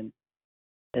heaven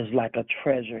is like a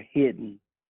treasure hidden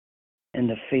in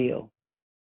the field,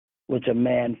 which a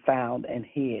man found and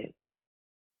hid.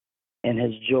 In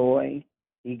his joy,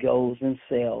 he goes and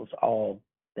sells all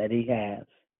that he has,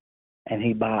 and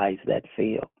he buys that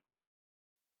field.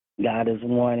 God is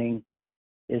wanting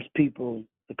his people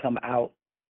to come out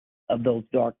of those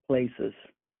dark places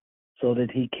so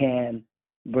that he can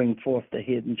bring forth the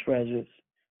hidden treasures,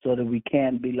 so that we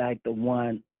can be like the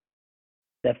one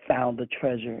that found the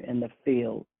treasure in the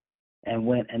field and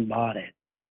went and bought it.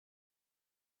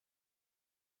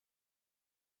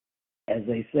 As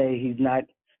they say, he's not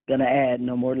going to add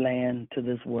no more land to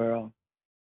this world,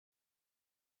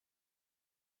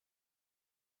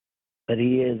 but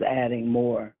he is adding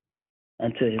more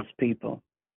unto his people.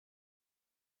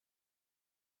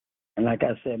 And like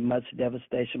I said, much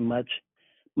devastation,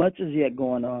 much is yet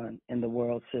going on in the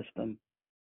world system.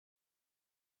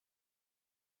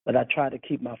 But I try to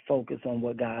keep my focus on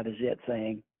what God is yet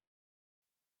saying.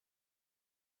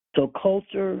 So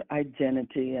culture,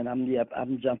 identity, and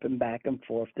I'm jumping back and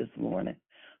forth this morning.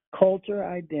 Culture,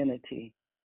 identity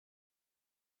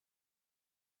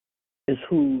is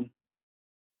who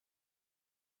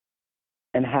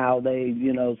and how they,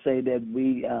 say that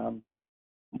we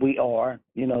are.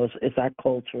 It's our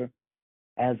culture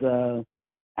as a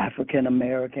African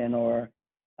American or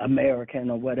American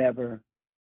or whatever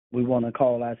we want to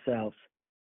call ourselves,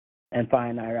 and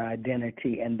find our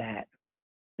identity in that.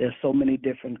 There's so many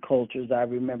different cultures. I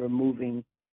remember moving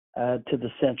to the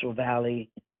Central Valley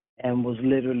and was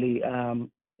literally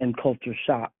in culture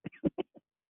shock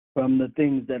from the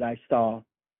things that I saw.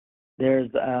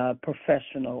 There's a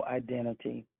professional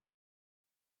identity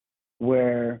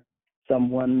where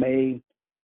someone may,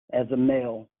 as a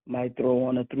male, might throw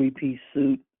on a three-piece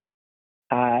suit,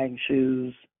 tie,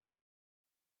 shoes,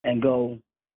 and go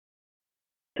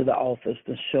to the office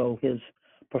to show his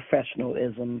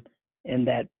professionalism in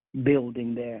that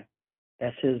building there.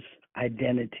 That's his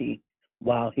identity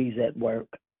while he's at work.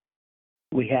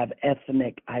 We have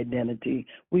ethnic identity.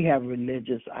 We have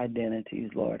religious identities.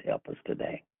 Lord, help us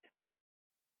today.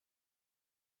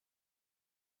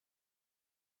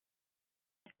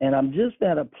 And I'm just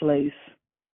at a place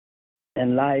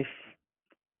in life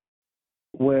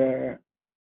where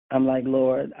I'm like,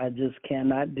 Lord, I just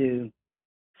cannot do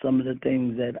some of the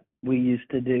things that we used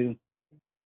to do,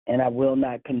 and I will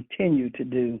not continue to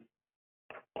do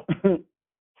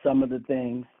some of the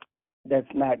things that's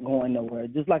not going nowhere.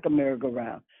 Just like a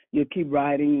merry-go-round. You keep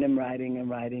riding and riding and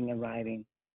riding and riding,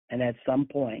 and at some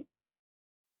point,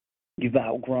 you've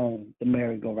outgrown the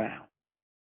merry-go-round,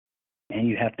 and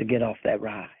you have to get off that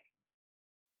ride.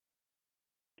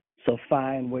 So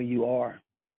find where you are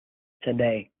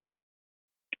today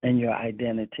and your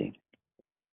identity.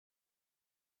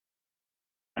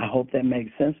 I hope that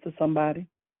makes sense to somebody.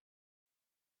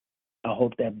 I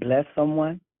hope that bless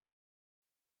someone.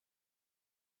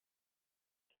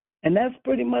 And that's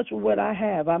pretty much what I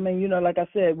have. I mean, like I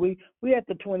said, we at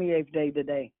the 28th day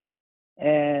today.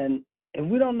 And if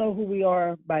we don't know who we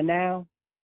are by now,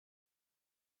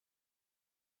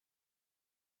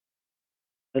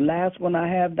 the last one I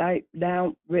have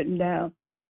written down,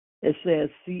 it says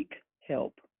seek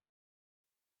help.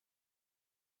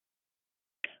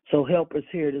 So help is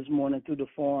here this morning through the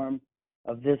form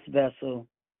of this vessel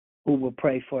who will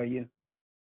pray for you.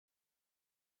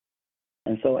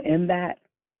 And so in that,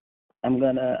 I'm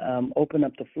going to open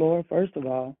up the floor, first of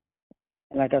all.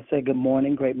 And like I said, good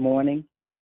morning, great morning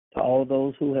to all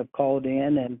those who have called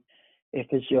in. And if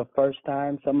it's your first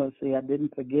time, some of us see I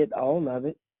didn't forget all of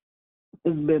it.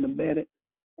 It's been a minute.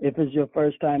 If it's your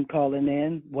first time calling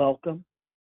in, welcome.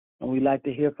 And we like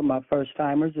to hear from our first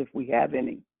timers if we have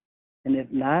any. And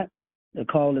if not, the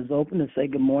call is open to say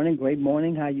good morning, great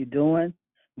morning, how you doing?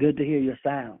 Good to hear your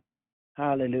sound.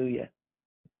 Hallelujah.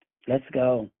 Let's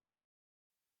go.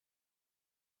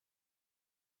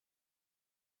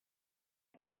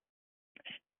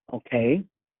 Okay.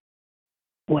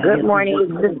 Well, Good morning,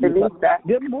 Sister Lisa.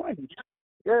 Good morning.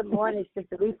 Good morning,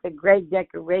 Sister Lisa. Great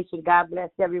decoration. God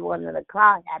bless everyone in the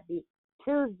crowd. Happy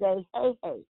Tuesday. Hey,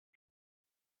 hey.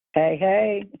 Hey,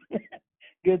 hey.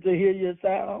 Good to hear your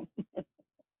sound.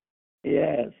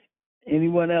 Yes.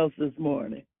 Anyone else this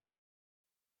morning?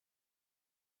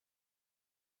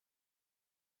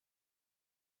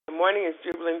 Good morning. It's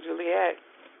Jubilant Juliet.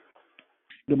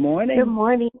 Good morning. Good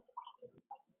morning.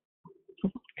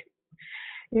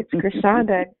 It's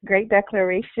Krishanda. Great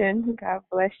declaration. God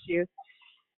bless you.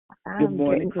 Good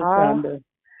morning, Krishanda.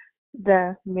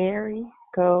 The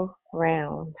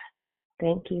merry-go-round.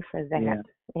 Thank you for that. Yeah.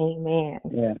 Amen.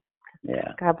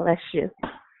 Yeah. God bless you.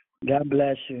 God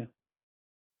bless you.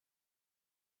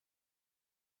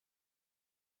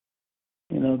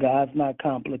 God's not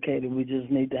complicated. We just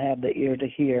need to have the ear to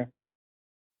hear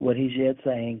what he's yet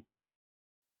saying.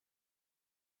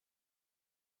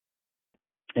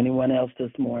 Anyone else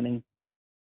this morning?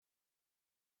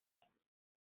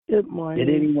 Good morning.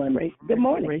 Did anyone? Great Good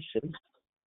morning.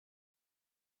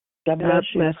 God God bless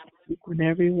you. bless each and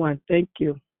everyone. Thank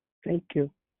you. Thank you.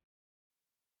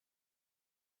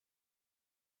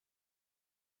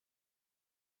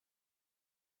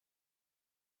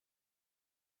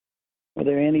 Were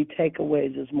there any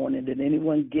takeaways this morning? Did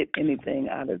anyone get anything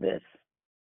out of this?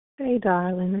 Hey,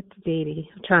 darling, it's Dee Dee.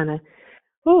 I'm trying to.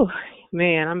 Oh,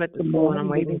 man, I'm at the Good school and I'm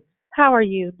morning, waiting. Dee. How are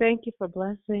you? Thank you for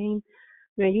blessing.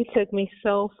 Man, you took me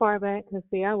so far back because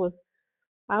see, I was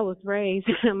raised.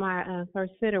 My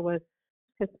first sitter was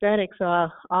Hispanic, so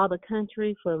all the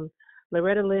country from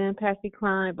Loretta Lynn, Patsy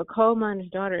Cline. But Coal Miner's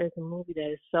Daughter is a movie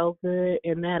that is so good,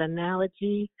 and that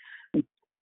analogy,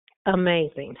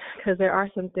 amazing. Because there are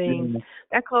some things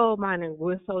that coal miner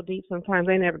was so deep. Sometimes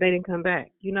they didn't come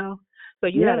back. So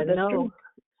you got Yeah, to that's know. true.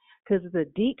 Because it's the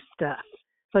deep stuff.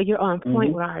 So you're on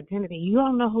point with our identity. You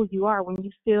don't know who you are when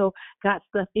you still got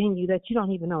stuff in you that you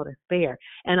don't even know that's there.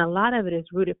 And a lot of it is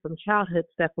rooted from childhood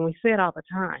stuff, and we say it all the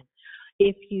time.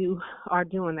 If you are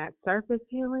doing that surface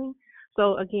healing,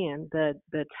 so again,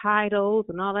 the titles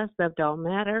and all that stuff don't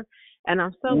matter. And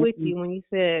I'm so with you when you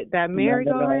said that Not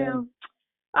at all. merry-go-round.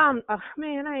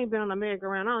 Man, I ain't been on a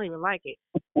merry-go-round. I don't even like it.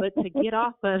 But to get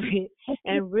off of it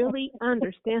and really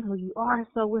understand who you are,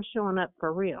 so we're showing up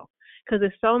for real. Because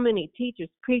there's so many teachers,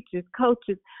 preachers,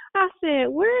 coaches. I said,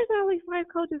 where is all these life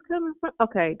coaches coming from?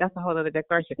 Okay, that's a whole other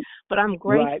declaration. But I'm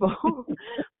Right. grateful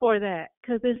for that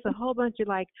because it's a whole bunch of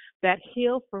like that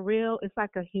heal for real. It's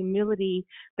like a humility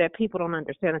that people don't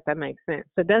understand, if that makes sense.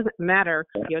 So it doesn't matter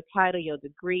your title, your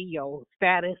degree, your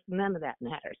status. None of that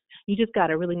matters. You just got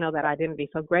to really know that identity.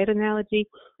 So great analogy.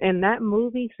 And that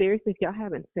movie, seriously, if y'all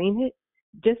haven't seen it,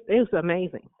 it was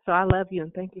amazing. So I love you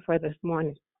and thank you for this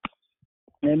morning.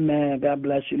 Amen. God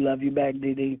bless you. Love you back,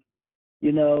 Dee Dee.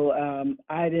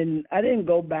 I didn't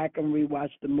go back and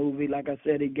rewatch the movie. Like I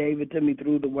said, he gave it to me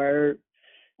through the word,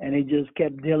 and he just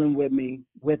kept dealing with me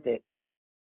with it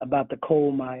about the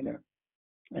coal miner.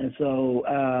 And so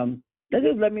that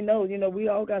just let me know, we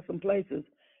all got some places.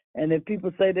 And if people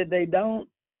say that they don't,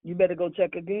 you better go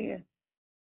check again.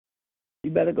 You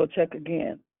better go check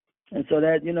again. And so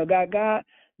that,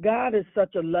 God is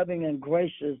such a loving and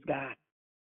gracious God.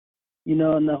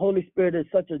 And the Holy Spirit is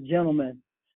such a gentleman.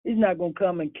 He's not going to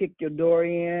come and kick your door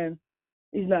in.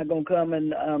 He's not going to come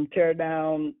and tear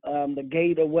down the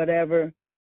gate or whatever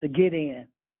to get in.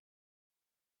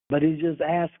 But he's just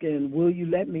asking, will you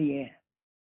let me in?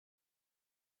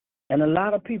 And a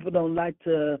lot of people don't like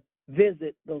to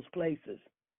visit those places.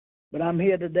 But I'm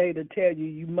here today to tell you,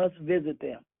 you must visit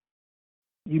them.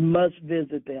 You must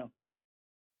visit them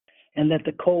and let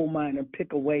the coal miner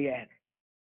pick away at it.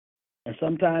 And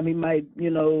sometimes he might,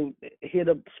 hit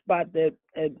a spot that's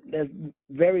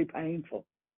very painful.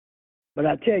 But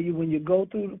I tell you, when you go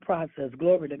through the process,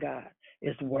 glory to God,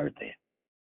 it's worth it.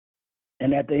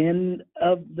 And at the end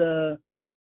of the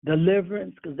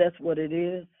deliverance, because that's what it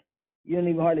is, you don't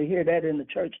even hardly hear that in the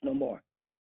church no more.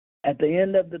 At the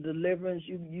end of the deliverance,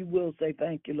 you will say,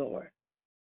 thank you, Lord.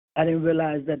 I didn't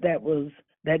realize that was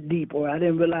that deep, or I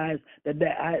didn't realize that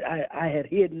I had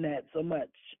hidden that so much.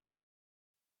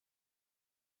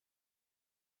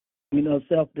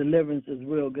 Self-deliverance is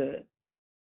real good.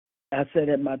 I sit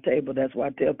at my table. That's why I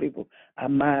tell people I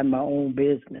mind my own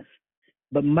business.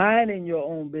 But minding your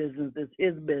own business is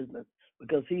his business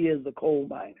because he is the coal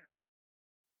miner.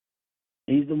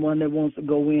 He's the one that wants to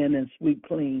go in and sweep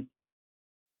clean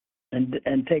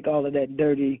and take all of that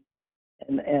dirty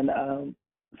and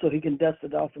so he can dust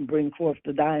it off and bring forth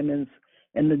the diamonds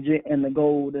and the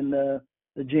gold and the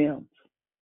gems.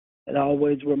 It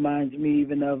always reminds me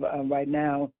even of right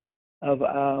now of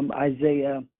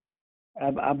Isaiah.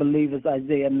 I believe it's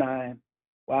Isaiah 9,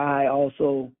 where I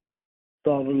also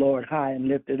saw the Lord high and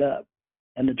lifted up,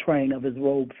 and the train of his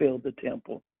robe filled the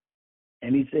temple.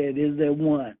 And he said, is there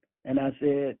one? And I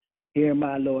said, here,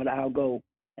 my Lord, I'll go.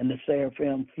 And the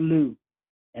seraphim flew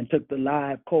and took the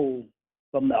live coal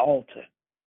from the altar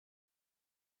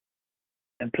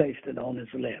and placed it on his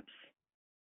lips.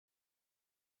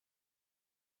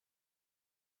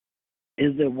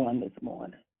 Is there one this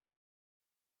morning?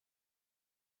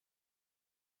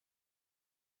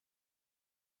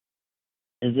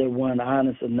 Is there one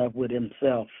honest enough with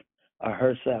himself or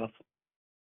herself?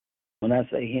 When I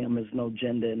say him, there's no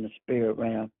gender in the spirit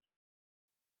realm.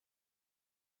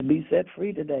 To be set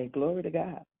free today. Glory to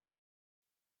God.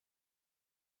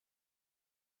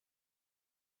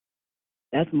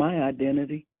 That's my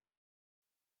identity.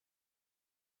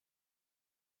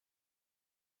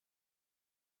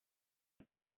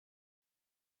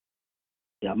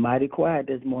 Y'all mighty quiet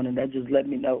this morning. That just let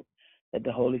me know that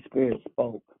the Holy Spirit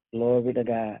spoke. Glory to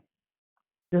God.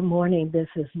 Good morning. This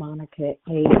is Monica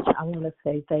H. I want to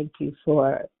say thank you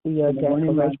for your Good morning,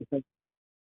 declaration. Monica.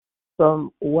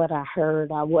 From what I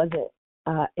heard, I wasn't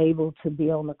able to be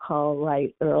on the call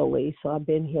right early, so I've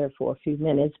been here for a few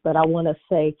minutes. But I want to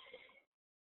say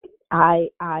I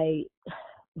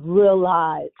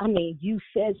realized, you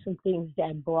said some things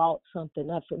that brought something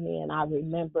up for me, and I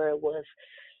remember it was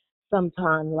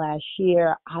sometime last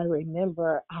year. I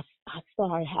remember I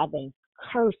started having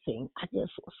cursing. I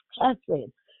just was cussing.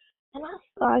 And I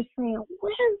started saying,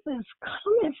 where's this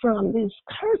coming from, these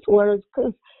curse words?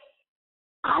 Because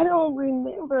I don't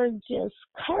remember just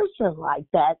cursing like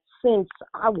that since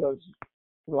I was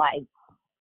like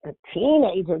a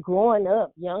teenager, growing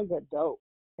up, young adult.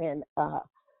 And all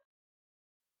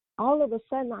of a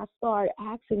sudden I started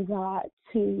asking God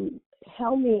to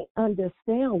help me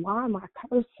understand, why am I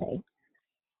cursing?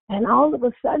 And all of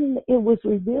a sudden it was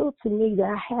revealed to me that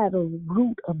I had a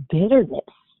root of bitterness.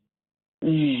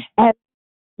 And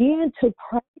began to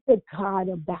pray to God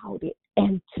about it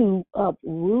and to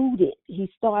uproot it. He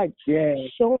started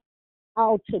showing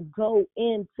how to go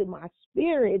into my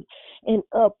spirit and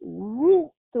uproot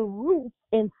the roots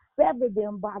and sever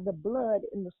them by the blood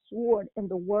and the sword and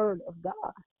the word of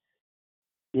God.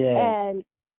 And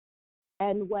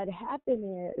what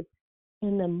happened is,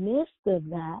 in the midst of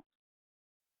that,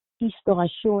 he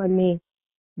started showing me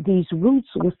these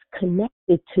roots was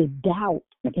connected to doubt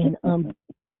and and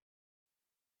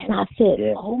I said,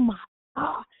 oh my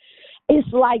God.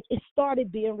 It's like it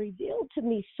started being revealed to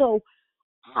me. So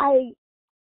I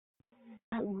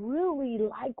really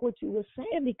like what you were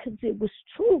saying, because it was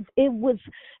truth. It was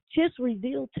just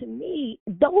revealed to me.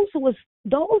 Those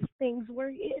things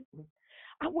were hidden.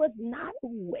 I was not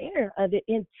aware of it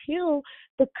until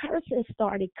the cursing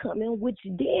started coming, which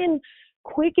then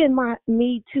quickened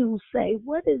me to say,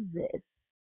 what is this?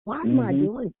 Why am I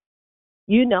doing this?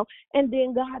 And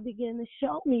then God began to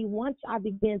show me, once I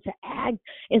began to act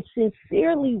and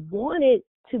sincerely wanted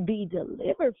to be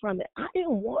delivered from it. I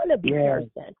didn't want to be cursing.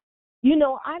 I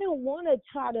don't want to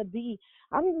try to be,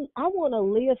 I want to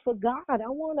live for God. I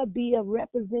want to be a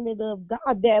representative of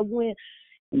God, that when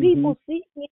people see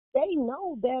me, they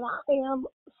know that I am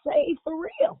saved for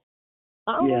real.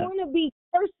 I don't want to be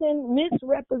cursing,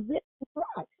 misrepresenting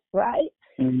Christ, right?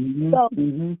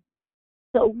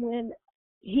 So when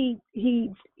he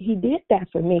did that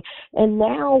for me, and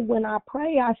now when I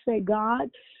pray, I say,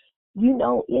 God,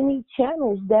 any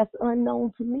channels that's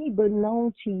unknown to me but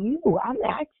known to you, I'm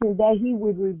asking that he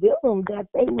would reveal them, that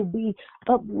they would be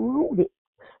uprooted,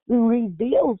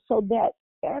 revealed, so that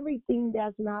everything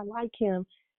that's not like him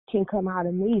can come out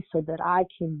of me, so that I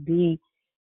can be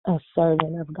a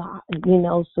servant of God,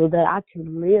 so that I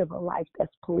can live a life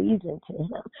that's pleasing to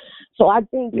him. So I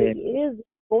think it is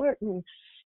important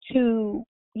to,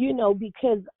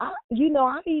 because I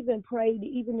even prayed,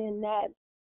 even in that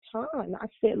time, I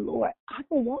said, Lord, I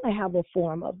don't want to have a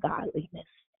form of godliness.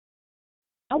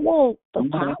 I want the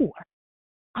power.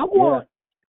 I want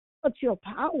your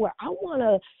power. I want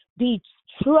to be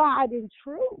tried and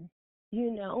true,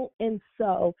 and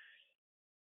so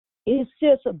it's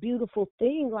just a beautiful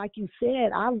thing. Like you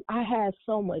said, I had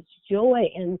so much joy,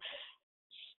 and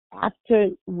after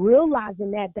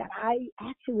realizing that I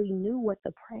actually knew what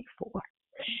to pray for.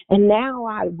 And now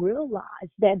I realize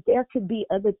that there could be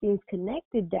other things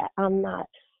connected that I'm not,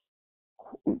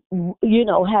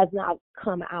 has not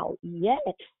come out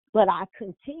yet. But I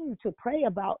continue to pray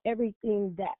about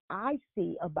everything that I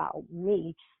see about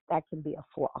me that can be a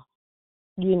flaw,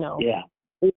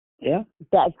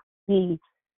 That could be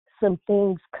some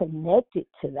things connected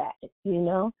to that,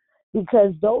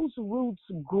 because those roots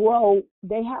grow,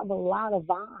 they have a lot of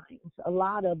vines, a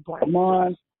lot of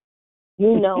branches,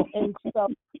 and so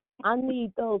I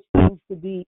need those things to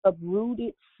be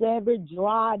uprooted, severed,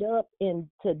 dried up, and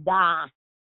to die,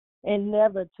 and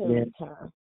never to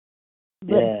return.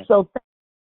 But so thank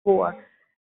you for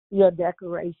your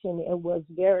declaration. It was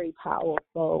very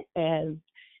powerful and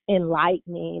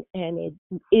enlightening, and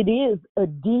it is a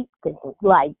deep thing.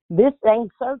 Like, this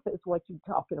ain't surface what you're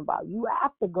talking about. You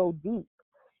have to go deep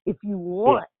if you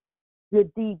want the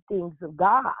deep things of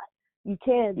God. You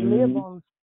can't live on,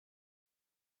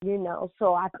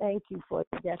 so I thank you for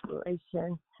the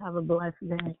declaration. Have a blessed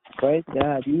day. Praise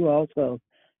God. You also.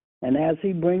 And as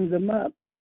he brings them up,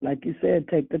 like you said,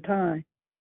 take the time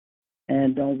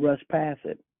and don't rush past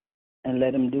it, and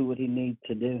let him do what he needs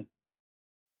to do.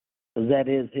 Because that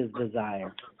is his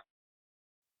desire,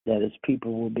 that his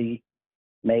people will be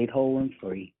made whole and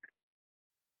free.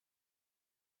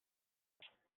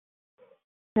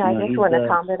 I just want to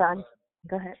comment on.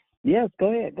 Go ahead. Yes, go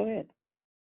ahead.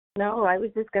 No, I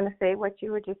was just going to say what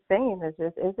you were just saying is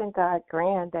just, isn't God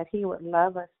grand that he would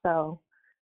love us so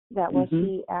that when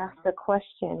she asked the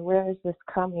question, where is this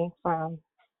coming from,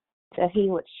 that he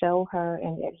would show her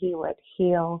and that he would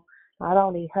heal not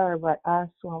only her but us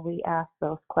when we ask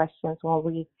those questions, when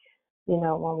we,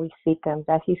 when we seek him,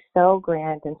 that he's so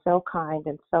grand and so kind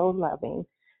and so loving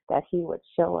that he would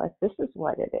show us this is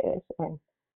what it is and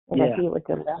that he would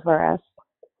deliver us.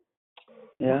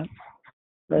 Yeah.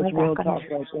 That's real talk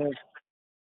right there.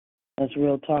 That's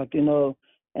real talk, and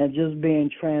just being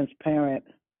transparent.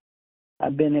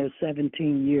 I've been here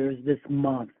 17 years this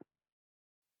month,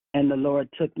 and the Lord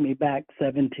took me back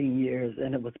 17 years,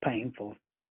 and it was painful.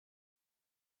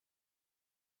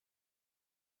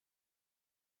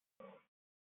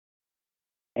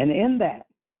 And in that,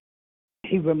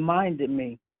 he reminded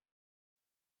me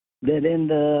that in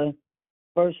the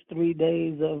first 3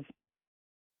 days of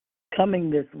coming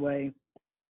this way,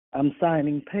 I'm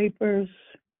signing papers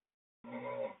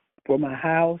for my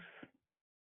house,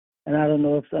 and I don't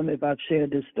know if I've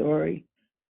shared this story,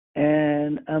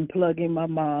 and unplugging my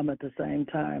mom at the same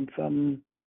time from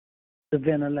the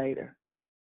ventilator.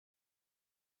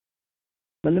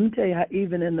 But let me tell you how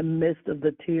even in the midst of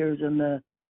the tears and the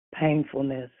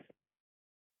painfulness,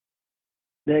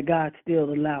 that God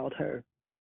still allowed her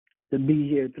to be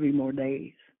here 3 more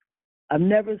days. I've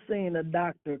never seen a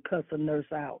doctor cuss a nurse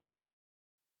out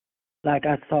like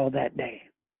I saw that day.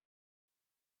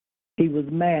 He was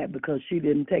mad because she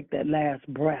didn't take that last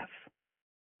breath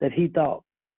that he thought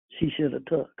she should have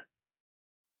took.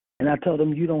 And I told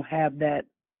him, you don't have that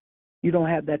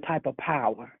type of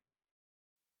power.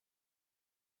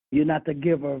 You're not the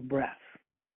giver of breath.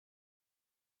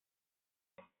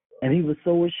 And he was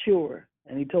so assured.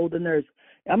 And he told the nurse,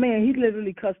 he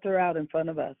literally cussed her out in front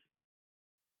of us.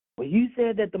 Well, you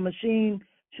said that the machine,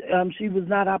 she was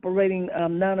not operating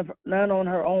none on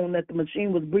her own, that the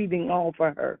machine was breathing all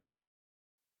for her.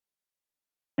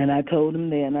 And I told him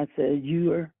then, I said,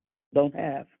 you don't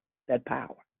have that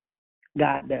power.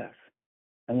 God does.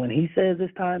 And when he says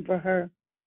it's time for her,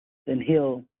 then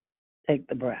he'll take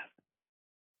the breath.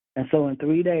 And so in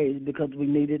 3 days, because we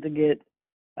needed to get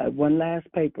one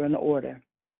last paper in order,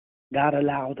 God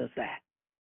allowed us that.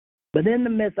 But in the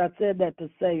midst, I said that to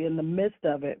say, in the midst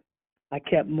of it, I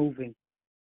kept moving.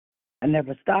 I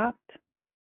never stopped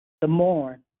to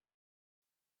mourn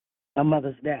my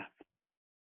mother's death.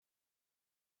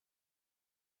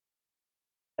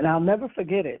 And I'll never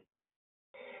forget it.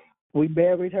 We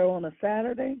buried her on a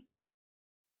Saturday.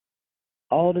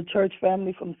 All the church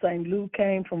family from St. Luke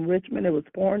came from Richmond. It was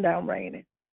pouring down raining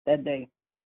that day.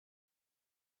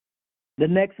 The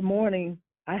next morning,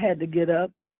 I had to get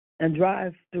up and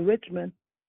drive to Richmond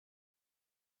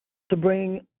to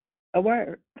bring a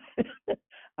word.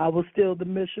 I was still the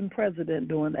mission president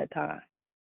during that time.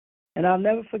 And I'll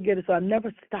never forget it, so I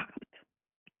never stopped.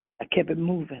 I kept it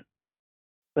moving.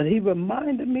 But he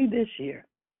reminded me this year,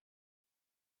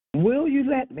 will you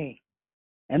let me?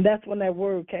 And that's when that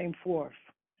word came forth.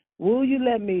 Will you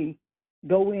let me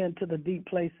go into the deep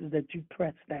places that you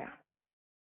press down?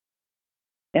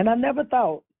 And I never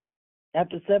thought,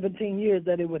 after 17 years,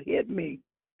 that it would hit me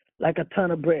like a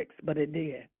ton of bricks, but it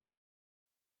did.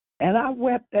 And I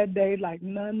wept that day like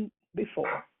none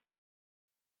before.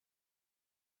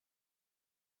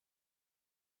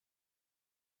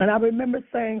 And I remember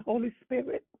saying, Holy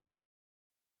Spirit,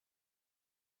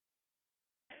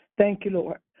 thank you,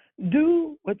 Lord.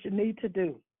 Do what you need to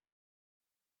do.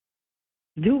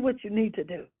 Do what you need to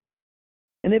do.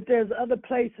 And if there's other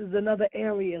places and other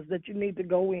areas that you need to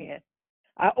go in,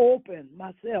 I open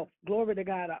myself, glory to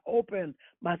God, I open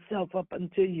myself up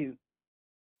unto you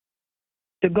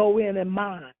to go in and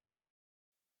mind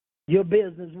your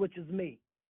business, which is me.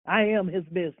 I am his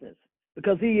business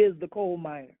because he is the coal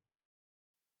miner.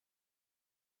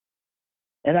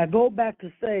 And I go back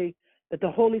to say that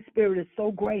the Holy Spirit is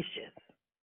so gracious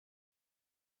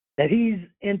that he's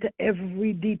into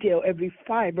every detail, every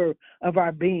fiber of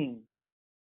our being.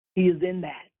 He is in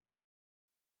that.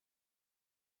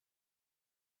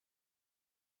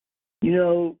 You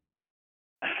know,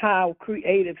 how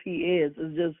creative he is,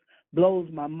 it just blows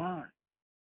my mind.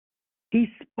 He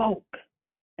spoke.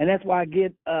 And that's why I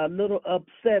get a little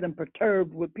upset and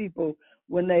perturbed with people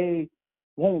when they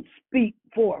won't speak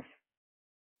forth.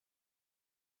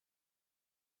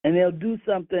 And they'll do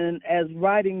something as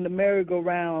riding the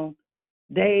merry-go-round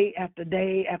day after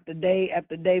day after day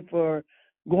after day for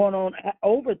going on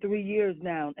over 3 years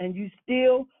now, and you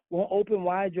still won't open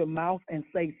wide your mouth and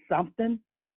say something.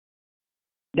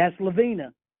 That's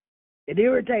LaVena. It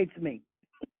irritates me.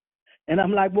 And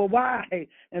I'm like, well, why?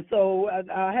 And so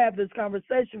I have this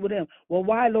conversation with him. Well,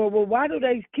 why, Lord? Well, why do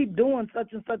they keep doing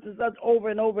such and such and such over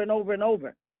and over and over and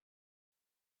over?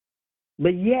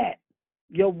 But yet,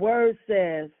 your word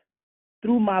says,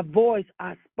 through my voice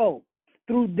I spoke.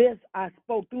 Through this I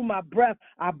spoke. Through my breath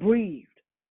I breathed.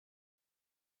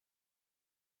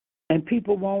 And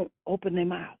people won't open their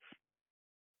mouths.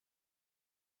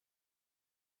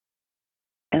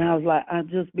 And I was like, I'd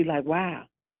just be like, wow.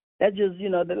 That just,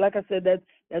 like I said,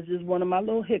 that's just one of my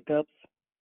little hiccups.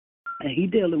 And he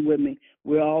dealing with me.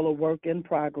 We're all a work in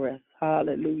progress.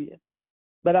 Hallelujah.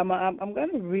 But I'm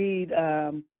going to read,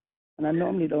 and I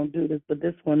normally don't do this, but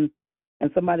this one,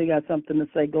 and somebody got something to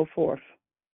say. Go forth.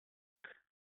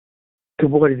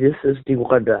 Good morning. This is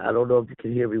DeWanda. I don't know if you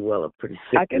can hear me well. I'm pretty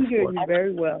sick. I can hear you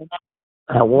very well.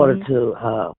 I wanted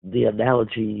to, the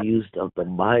analogy used of the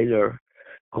miner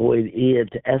going in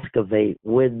to excavate.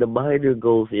 When the miner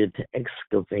goes in to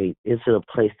excavate, it's in a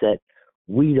place that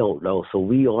we don't know. So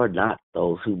we are not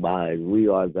those who mine. We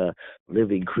are the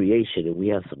living creation, and we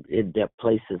have some in-depth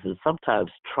places. And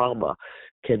sometimes trauma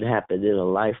can happen in a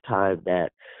lifetime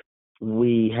that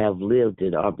we have lived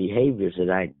in. Our behaviors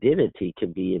and identity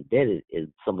can be embedded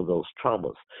in some of those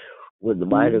traumas. When the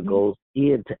miner goes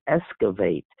in to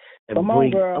excavate and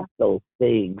bring up those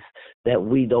things that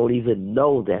we don't even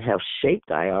know that have shaped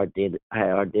our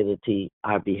identity,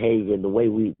 our behavior, and the way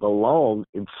we belong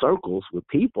in circles with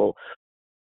people,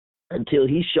 until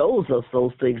he shows us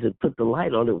those things and put the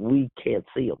light on it, we can't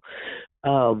see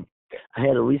them. I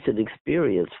had a recent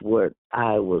experience where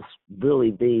I was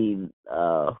really being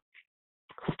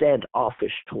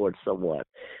standoffish towards someone.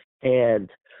 And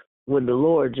when the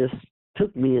Lord just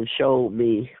took me and showed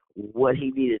me what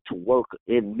he needed to work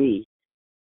in me,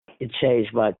 it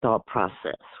changed my thought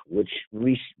process, which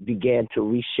began to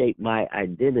reshape my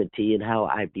identity and how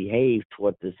I behave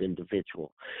toward this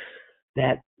individual.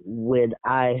 That when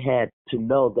I had to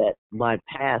know that my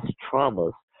past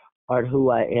traumas aren't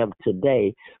who I am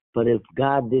today, but if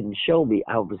God didn't show me,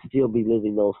 I would still be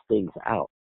living those things out.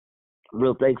 I'm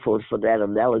real thankful for that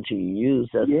analogy you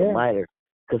used as the miner,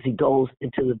 because he goes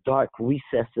into the dark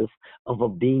recesses of a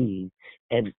being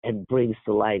and brings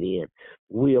the light in.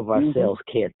 We of ourselves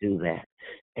can't do that.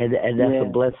 And that's a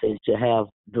blessing to have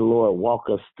the Lord walk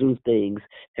us through things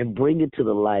and bring it to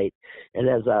the light. And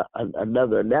as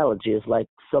another analogy, it's like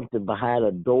something behind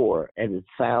a door, and it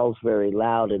sounds very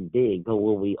loud and big, but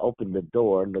when we open the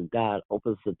door and the God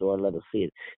opens the door and let us see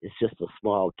it, it's just a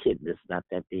small kitten. It's not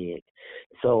that big.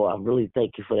 So I really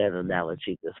thank you for that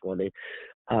analogy this morning.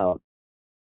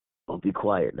 I'll be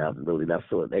quiet now. I'm really not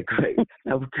feeling that great.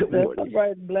 Have a good morning. That's all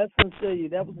right. Blessings to you.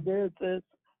 That was good, sis.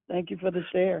 Thank you for the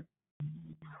share.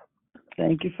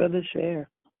 Thank you for the share.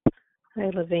 Hey,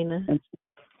 LaVena.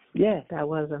 Yes. That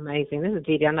was amazing. This is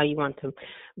Didi. I know you want to.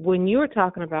 When you were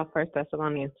talking about 1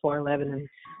 Thessalonians 4:11 and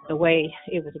the way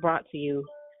it was brought to you,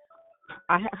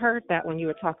 I heard that when you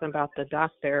were talking about the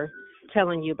doctor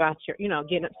telling you about your,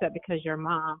 getting upset because your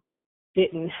mom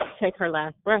didn't take her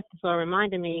last breath. So it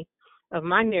reminded me of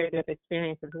my narrative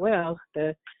experience as well.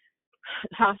 The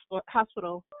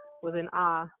hospital was in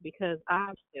awe because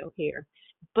I'm still here.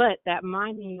 But that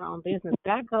minding your own business,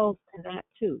 that goes to that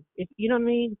too. If you know what I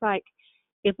mean? It's like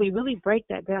if we really break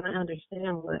that down and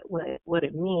understand what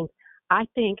it means, I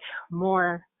think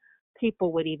more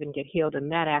people would even get healed in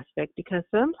that aspect, because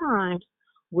sometimes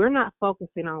we're not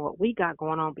focusing on what we got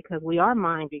going on because we are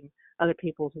minding other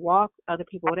people's walk, other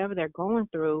people, whatever they're going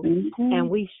through, and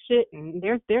we shouldn't.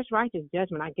 There's righteous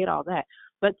judgment. I get all that.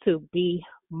 But to be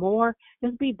more,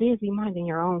 just be busy minding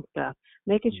your own stuff,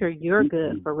 making sure you're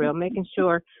good for real, making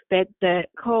sure that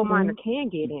coal miner can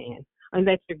get in, and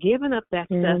that you're giving up that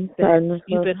stuff that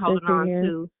you've been holding on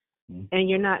to, and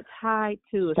you're not tied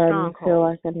to a stronghold. I feel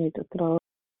like I need to throw.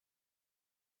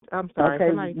 I'm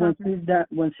sorry. Okay,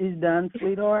 when she's done,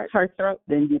 sweetheart, her throat,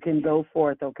 then you can go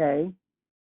forth, okay?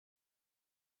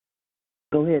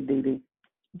 Go ahead, Didi.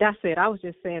 That's it. I was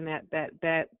just saying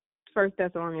that 1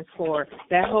 Thessalonians 4,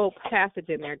 that whole passage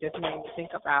in there just made me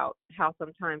think about how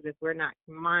sometimes if we're not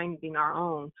minding our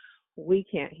own, we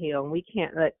can't heal, and we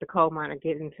can't let the coal miner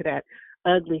get into that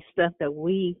ugly stuff that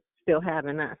we still have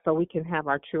in us, so we can have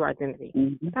our true identity.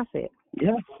 That's it.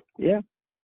 Yeah.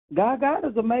 God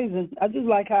is amazing. I just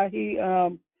like how he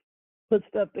puts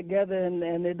stuff together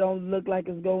and it don't look like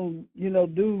it's going to,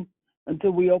 do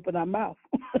until we open our mouth.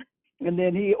 And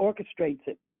then he orchestrates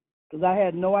it. Because I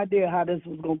had no idea how this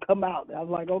was going to come out. I was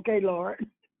like, okay, Lord.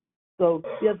 So,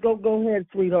 yes, go ahead,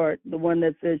 sweetheart, the one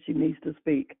that says she needs to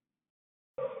speak.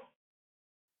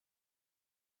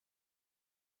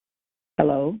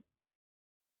 Hello?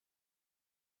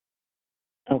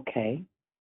 Okay.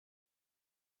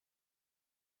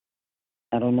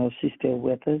 I don't know if she's still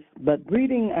with us, but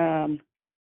reading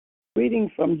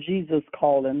from Jesus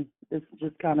Calling, this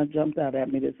just kind of jumped out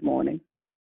at me this morning.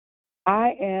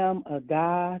 I am a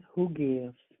God who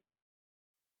gives.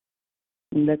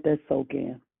 Let that soak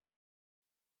in.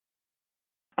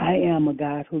 I am a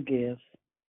God who gives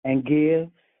and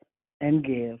gives and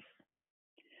gives.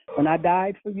 When I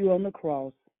died for you on the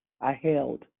cross, I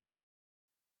held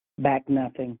back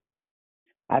nothing.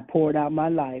 I poured out my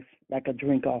life like a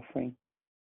drink offering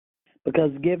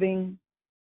because giving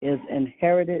is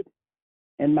inherited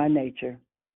in my nature.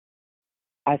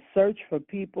 I search for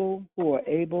people who are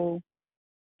able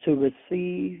to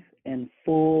receive in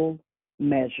full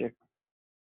measure,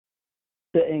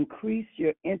 to increase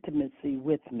your intimacy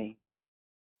with me.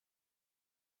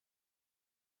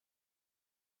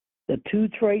 The two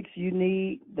traits you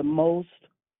need the most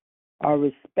are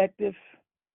receptive,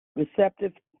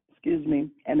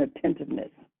 and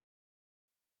attentiveness.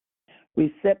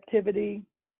 Receptivity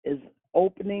is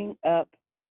opening up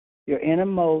your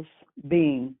innermost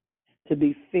being to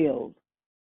be filled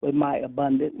with my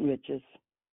abundant riches.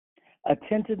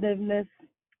 Attentiveness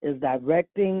is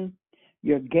directing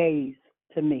your gaze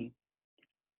to me,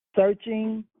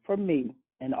 searching for me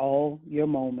in all your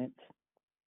moments.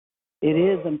 It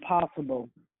is impossible.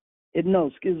 It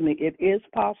is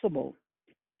possible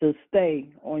to stay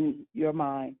on your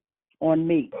mind, on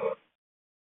me.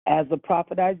 As the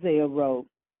prophet Isaiah wrote,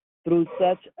 through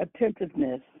such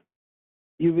attentiveness,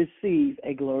 you receive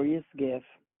a glorious gift,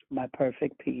 my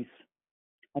perfect peace.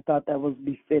 I thought that was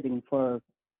befitting for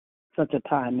such a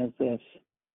time as this.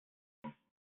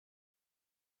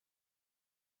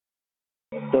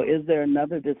 So is there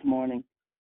another this morning?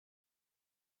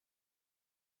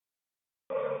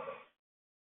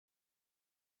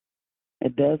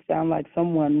 It does sound like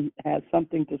someone has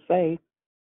something to say,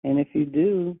 and if you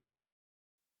do,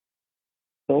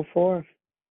 go forth.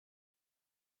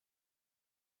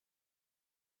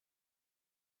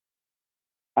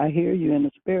 I hear you in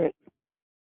the spirit.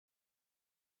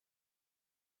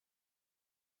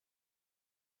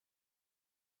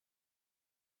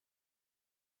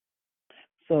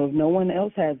 So if no one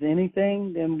else has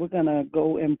anything, then we're going to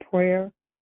go in prayer.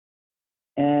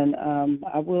 And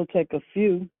I will take a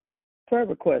few prayer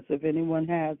requests if anyone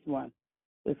has one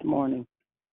this morning.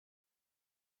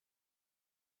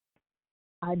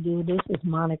 I do. This is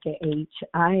Monica H.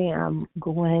 I am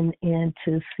going in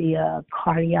to see a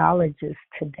cardiologist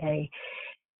today,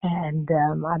 and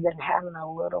I've been having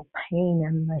a little pain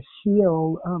in the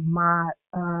heel of my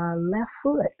left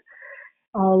foot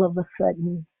all of a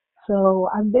sudden. So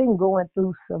I've been going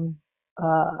through some,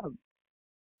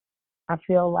 I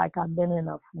feel like I've been in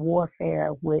a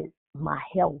warfare with my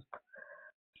health.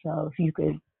 So if you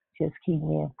could just keep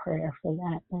me in prayer for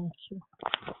that, thank you.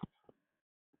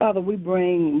 Father, we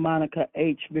bring Monica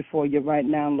H. before you right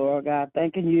now, Lord God,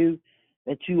 thanking you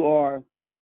that you are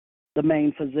the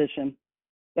main physician.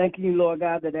 Thanking you, Lord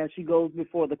God, that as she goes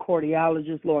before the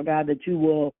cardiologist, Lord God, that you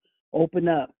will open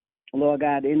up, Lord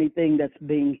God, anything that's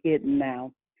being hidden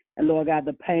now. And, Lord God,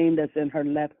 the pain that's in her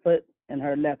left foot and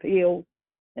her left heel,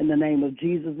 in the name of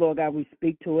Jesus, Lord God, we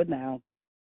speak to it now.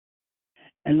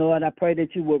 And, Lord, I pray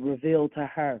that you would reveal to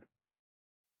her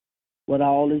what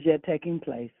all is yet taking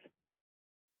place.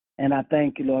 And I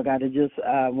thank you, Lord God. It just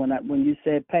when you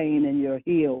said pain in your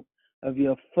heel of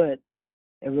your foot,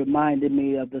 it reminded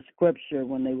me of the scripture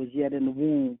when they was yet in the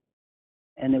womb,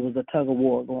 and there was a tug of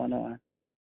war going on.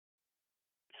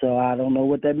 So I don't know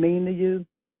what that means to you,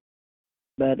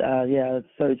 but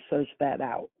search that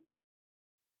out.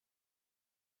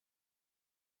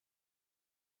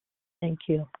 Thank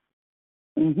you.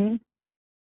 Mhm.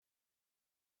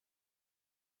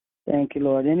 Thank you,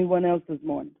 Lord. Anyone else this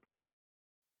morning?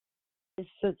 This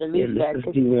is Sister Lisa. This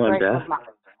is DeWanda.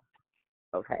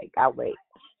 Okay, I'll wait.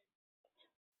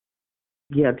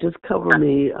 Yeah, just cover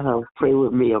me, pray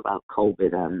with me about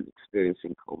COVID. I'm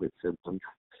experiencing COVID symptoms.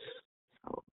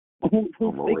 So Who's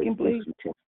speaking, please?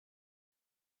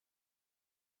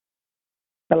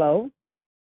 Hello?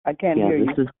 I can't hear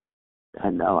you. I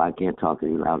know, I can't talk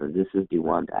any louder. This is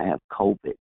DeWanda. I have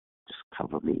COVID. Just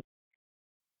cover me.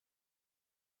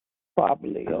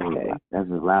 Probably, okay. That's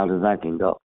as loud as I can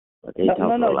go. But they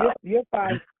you're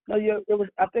fine. No, it was.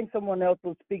 I think someone else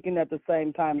was speaking at the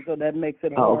same time, so that makes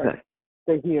it hard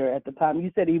to hear at the time.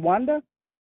 You said Iwanda?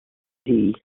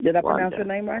 D. Did I pronounce your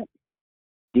name right?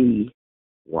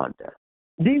 DeWanda.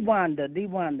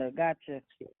 DeWanda. Gotcha.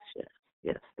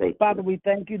 Yes. Thank Father, you. we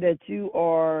thank you that you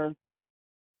are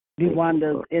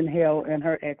DeWanda's inhale and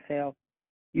her exhale.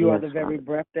 You are the very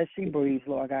breath that she breathes,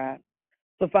 Lord God.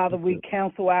 So, Father, we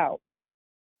cancel out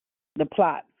the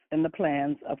plots and the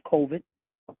plans of COVID.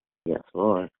 Yes,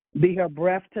 Lord. Be her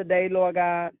breath today, Lord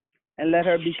God, and let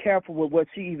her be careful with what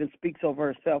she even speaks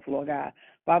over herself, Lord God.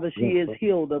 Father, she is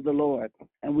healed of the Lord,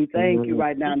 and we thank you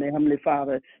right now, dear Heavenly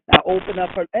Father. Now open up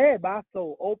her,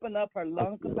 open up her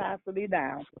lung capacity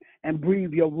now and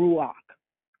breathe your ruach.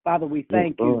 Father, we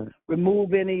thank you.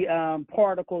 Remove any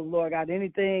particles, Lord God,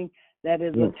 anything that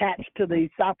is attached to the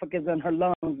esophagus and her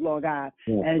lungs, Lord God.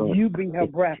 And you be her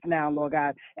breath now, Lord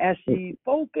God, as she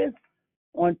focuses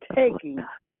on taking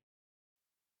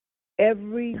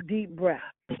every deep breath.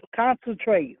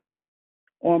 Concentrate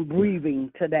on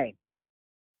breathing today.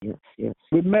 Yes.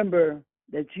 Remember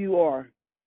that you are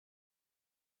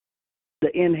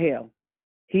the inhale.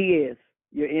 He is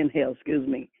your inhale,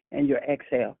 and your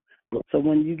exhale. So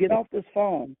when you get off this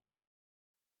phone,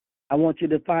 I want you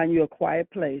to find you a quiet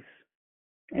place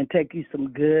and take you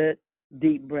some good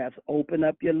deep breaths. Open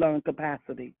up your lung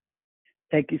capacity.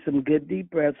 Take you some good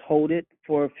deep breaths. Hold it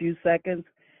for a few seconds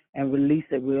and release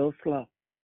it real slow.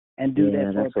 And do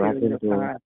that for a period of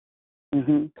time.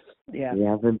 Yeah,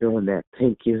 I've been doing that.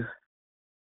 Thank you.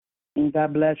 And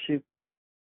God bless you.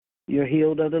 You're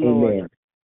healed of the Amen. Lord.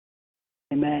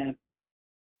 Amen.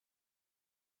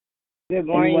 Good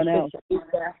morning, Anyone else? Sister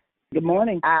Lisa. Good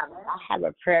morning. I have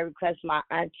a prayer request. My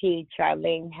auntie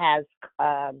Charlene has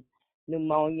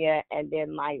pneumonia, and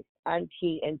then my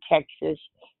auntie in Texas,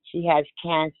 she has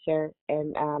cancer,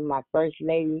 and my first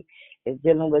lady is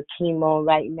dealing with chemo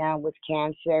right now with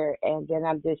cancer, and then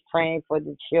I'm just praying for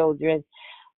the children,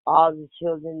 all the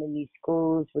children in these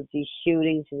schools with these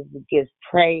shootings, and just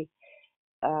pray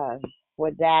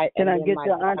for that. Can I and get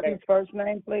your auntie's first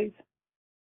name, please?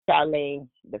 Charlene.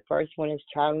 The first one is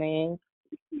Charlene.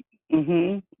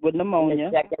 With pneumonia.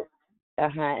 And the second,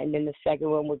 and then the second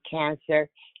one with cancer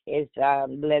is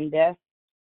Linda,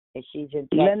 and she's in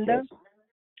Texas. Linda.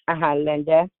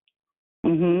 Linda.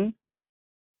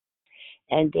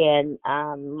 And then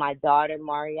my daughter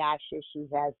Mariasha, she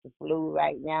has the flu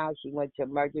right now. She went to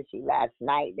emergency last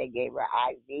night. They gave her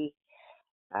IV,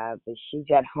 but she's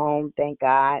at home, thank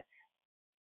God.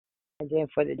 And then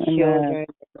for the children,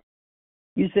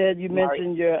 you said you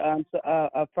mentioned your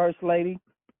first lady.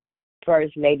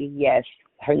 First lady, yes.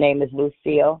 Her name is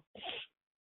Lucille.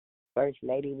 First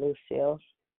Lady Lucille.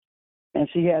 And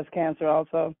she has cancer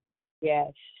also?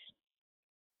 Yes.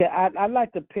 Yeah, I'd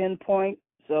like to pinpoint.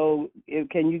 So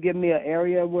can you give me an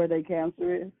area where their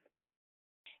cancer is?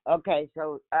 Okay,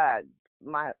 so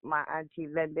my auntie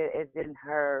Linda is in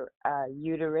her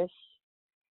uterus,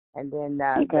 and then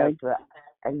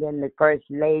the first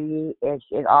lady is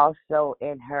also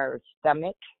in her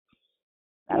stomach.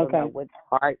 I don't know what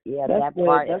part. Yeah, that's that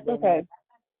part. That's okay.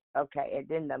 Okay, and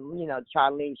then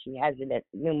Charlene, she has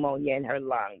pneumonia in her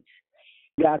lungs.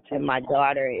 Gotcha. And my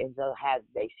daughter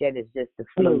they said it's just the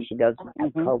flu. She doesn't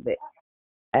have COVID.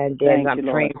 And then I'm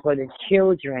praying for the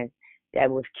children that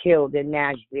was killed in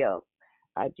Nashville.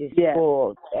 I just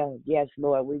pulled. Yes,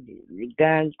 Lord, the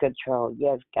gun control.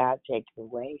 Yes, God, take it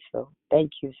away. So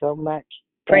thank you so much.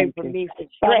 Pray for me for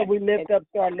strength. Father, we lift up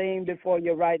Charlene before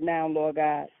you right now, Lord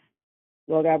God.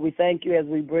 Lord God, we thank you as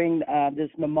we bring this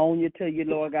pneumonia to you,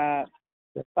 Lord God.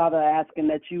 Father, asking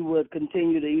that you would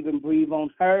continue to even breathe on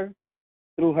her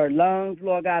through her lungs,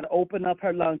 Lord God. Open up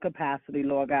her lung capacity,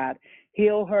 Lord God.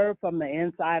 Heal her from the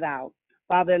inside out.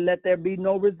 Father, let there be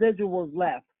no residuals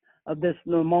left of this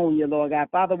pneumonia, Lord God.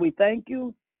 Father, we thank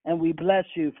you and we bless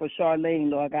you for Charlene,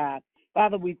 Lord God.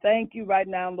 Father, we thank you right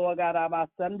now, Lord God,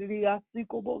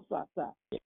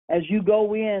 as you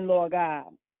go in, Lord God,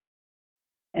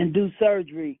 and do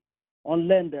surgery on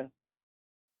Linda.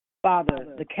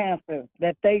 Father, the cancer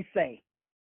that they say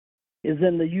is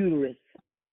in the uterus.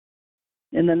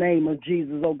 In the name of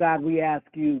Jesus, oh God, we ask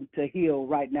you to heal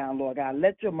right now, Lord God.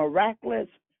 Let your miraculous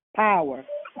power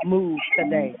move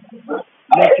today.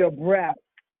 Let your breath,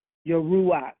 your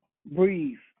ruach,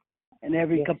 breathe in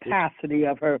every capacity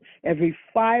of her, every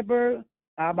fiber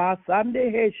of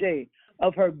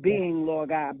her being, Lord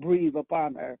God, breathe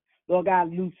upon her. Lord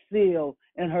God, Lucille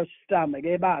in her stomach.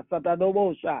 In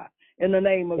the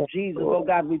name of Jesus, oh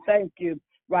God, we thank you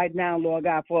right now, Lord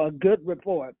God, for a good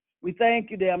report. We thank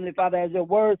you, dear Heavenly Father, as your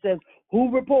word says, who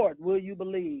report will you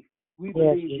believe? We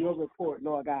believe your report,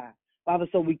 Lord God. Father,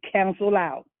 so we cancel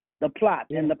out the plot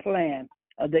and the plan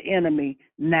of the enemy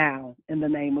now in the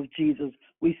name of Jesus.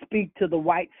 We speak to the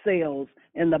white cells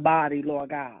in the body,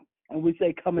 Lord God, and we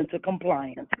say come into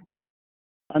compliance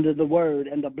under the word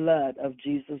and the blood of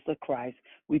Jesus the Christ.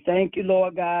 We thank you,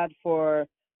 Lord God, for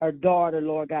her daughter,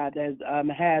 Lord God, that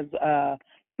has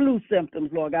flu symptoms,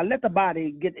 Lord God. Let the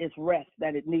body get its rest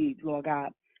that it needs, Lord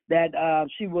God, that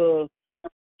she will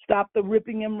stop the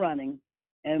ripping and running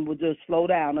and will just slow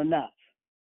down enough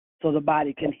so the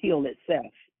body can heal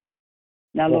itself.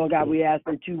 Now, Lord God, we ask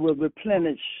that you will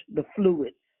replenish the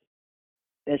fluids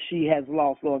that she has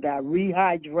lost, Lord God.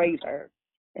 Rehydrate her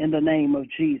in the name of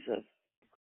Jesus.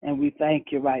 And we thank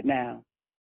you right now.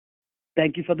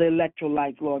 Thank you for the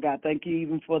electrolytes, Lord God. Thank you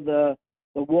even for the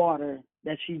water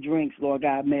that she drinks, Lord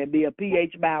God. May it be a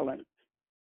pH balance.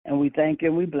 And we thank you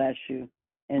and we bless you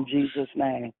in Jesus'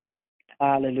 name.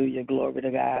 Hallelujah. Glory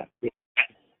to God.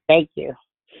 Thank you.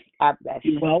 God bless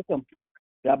you. You're welcome.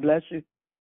 God bless you.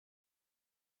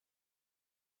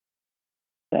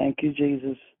 Thank you,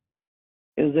 Jesus.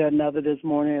 Is there another this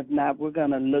morning? If not, we're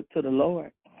going to look to the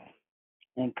Lord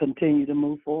and continue to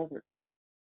move forward.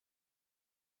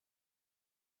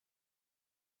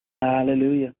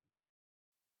 Hallelujah.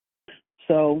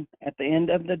 So at the end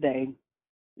of the day,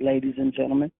 ladies and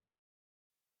gentlemen,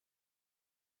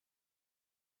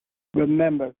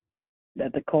 remember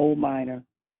that the coal miner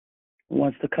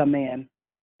wants to come in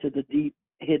to the deep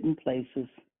hidden places.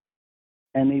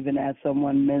 And even as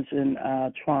someone mentioned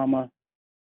trauma,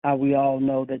 how we all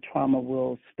know that trauma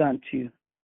will stunt you.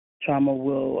 Trauma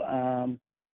will,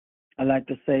 I like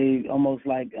to say, almost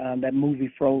like that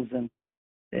movie Frozen.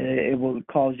 It will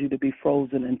cause you to be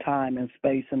frozen in time and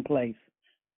space and place.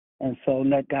 And so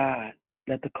let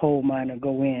the coal miner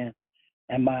go in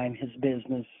and mind his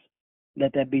business.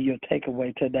 Let that be your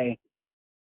takeaway today.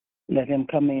 Let him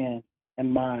come in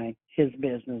and mind his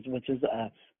business, which is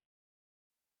us.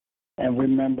 And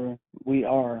remember, we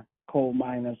are coal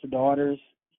miners' daughters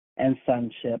and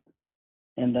sonship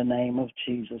in the name of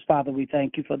Jesus. Father, we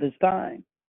thank you for this time,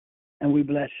 and we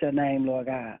bless your name, Lord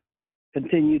God.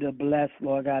 Continue to bless,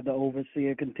 Lord God, the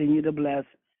overseer. Continue to bless,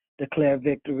 declare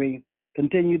victory.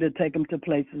 Continue to take them to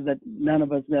places that none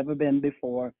of us never been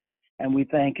before. And we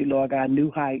thank you, Lord God, new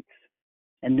heights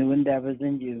and new endeavors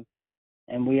in you.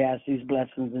 And we ask these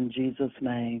blessings in Jesus'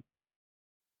 name.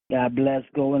 God bless.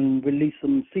 Go and release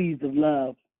some seeds of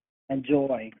love and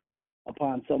joy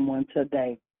upon someone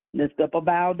today. Lift up a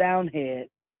bowed down head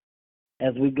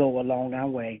as we go along our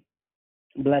way.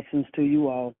 Blessings to you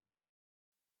all.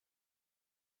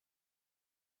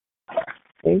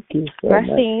 Thank you so much.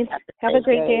 Blessings. Have a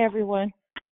great day, everyone.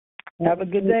 Have a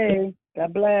good day.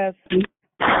 God bless.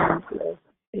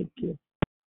 Thank you.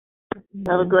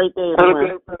 Have a great day,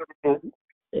 everyone.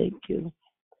 Thank you.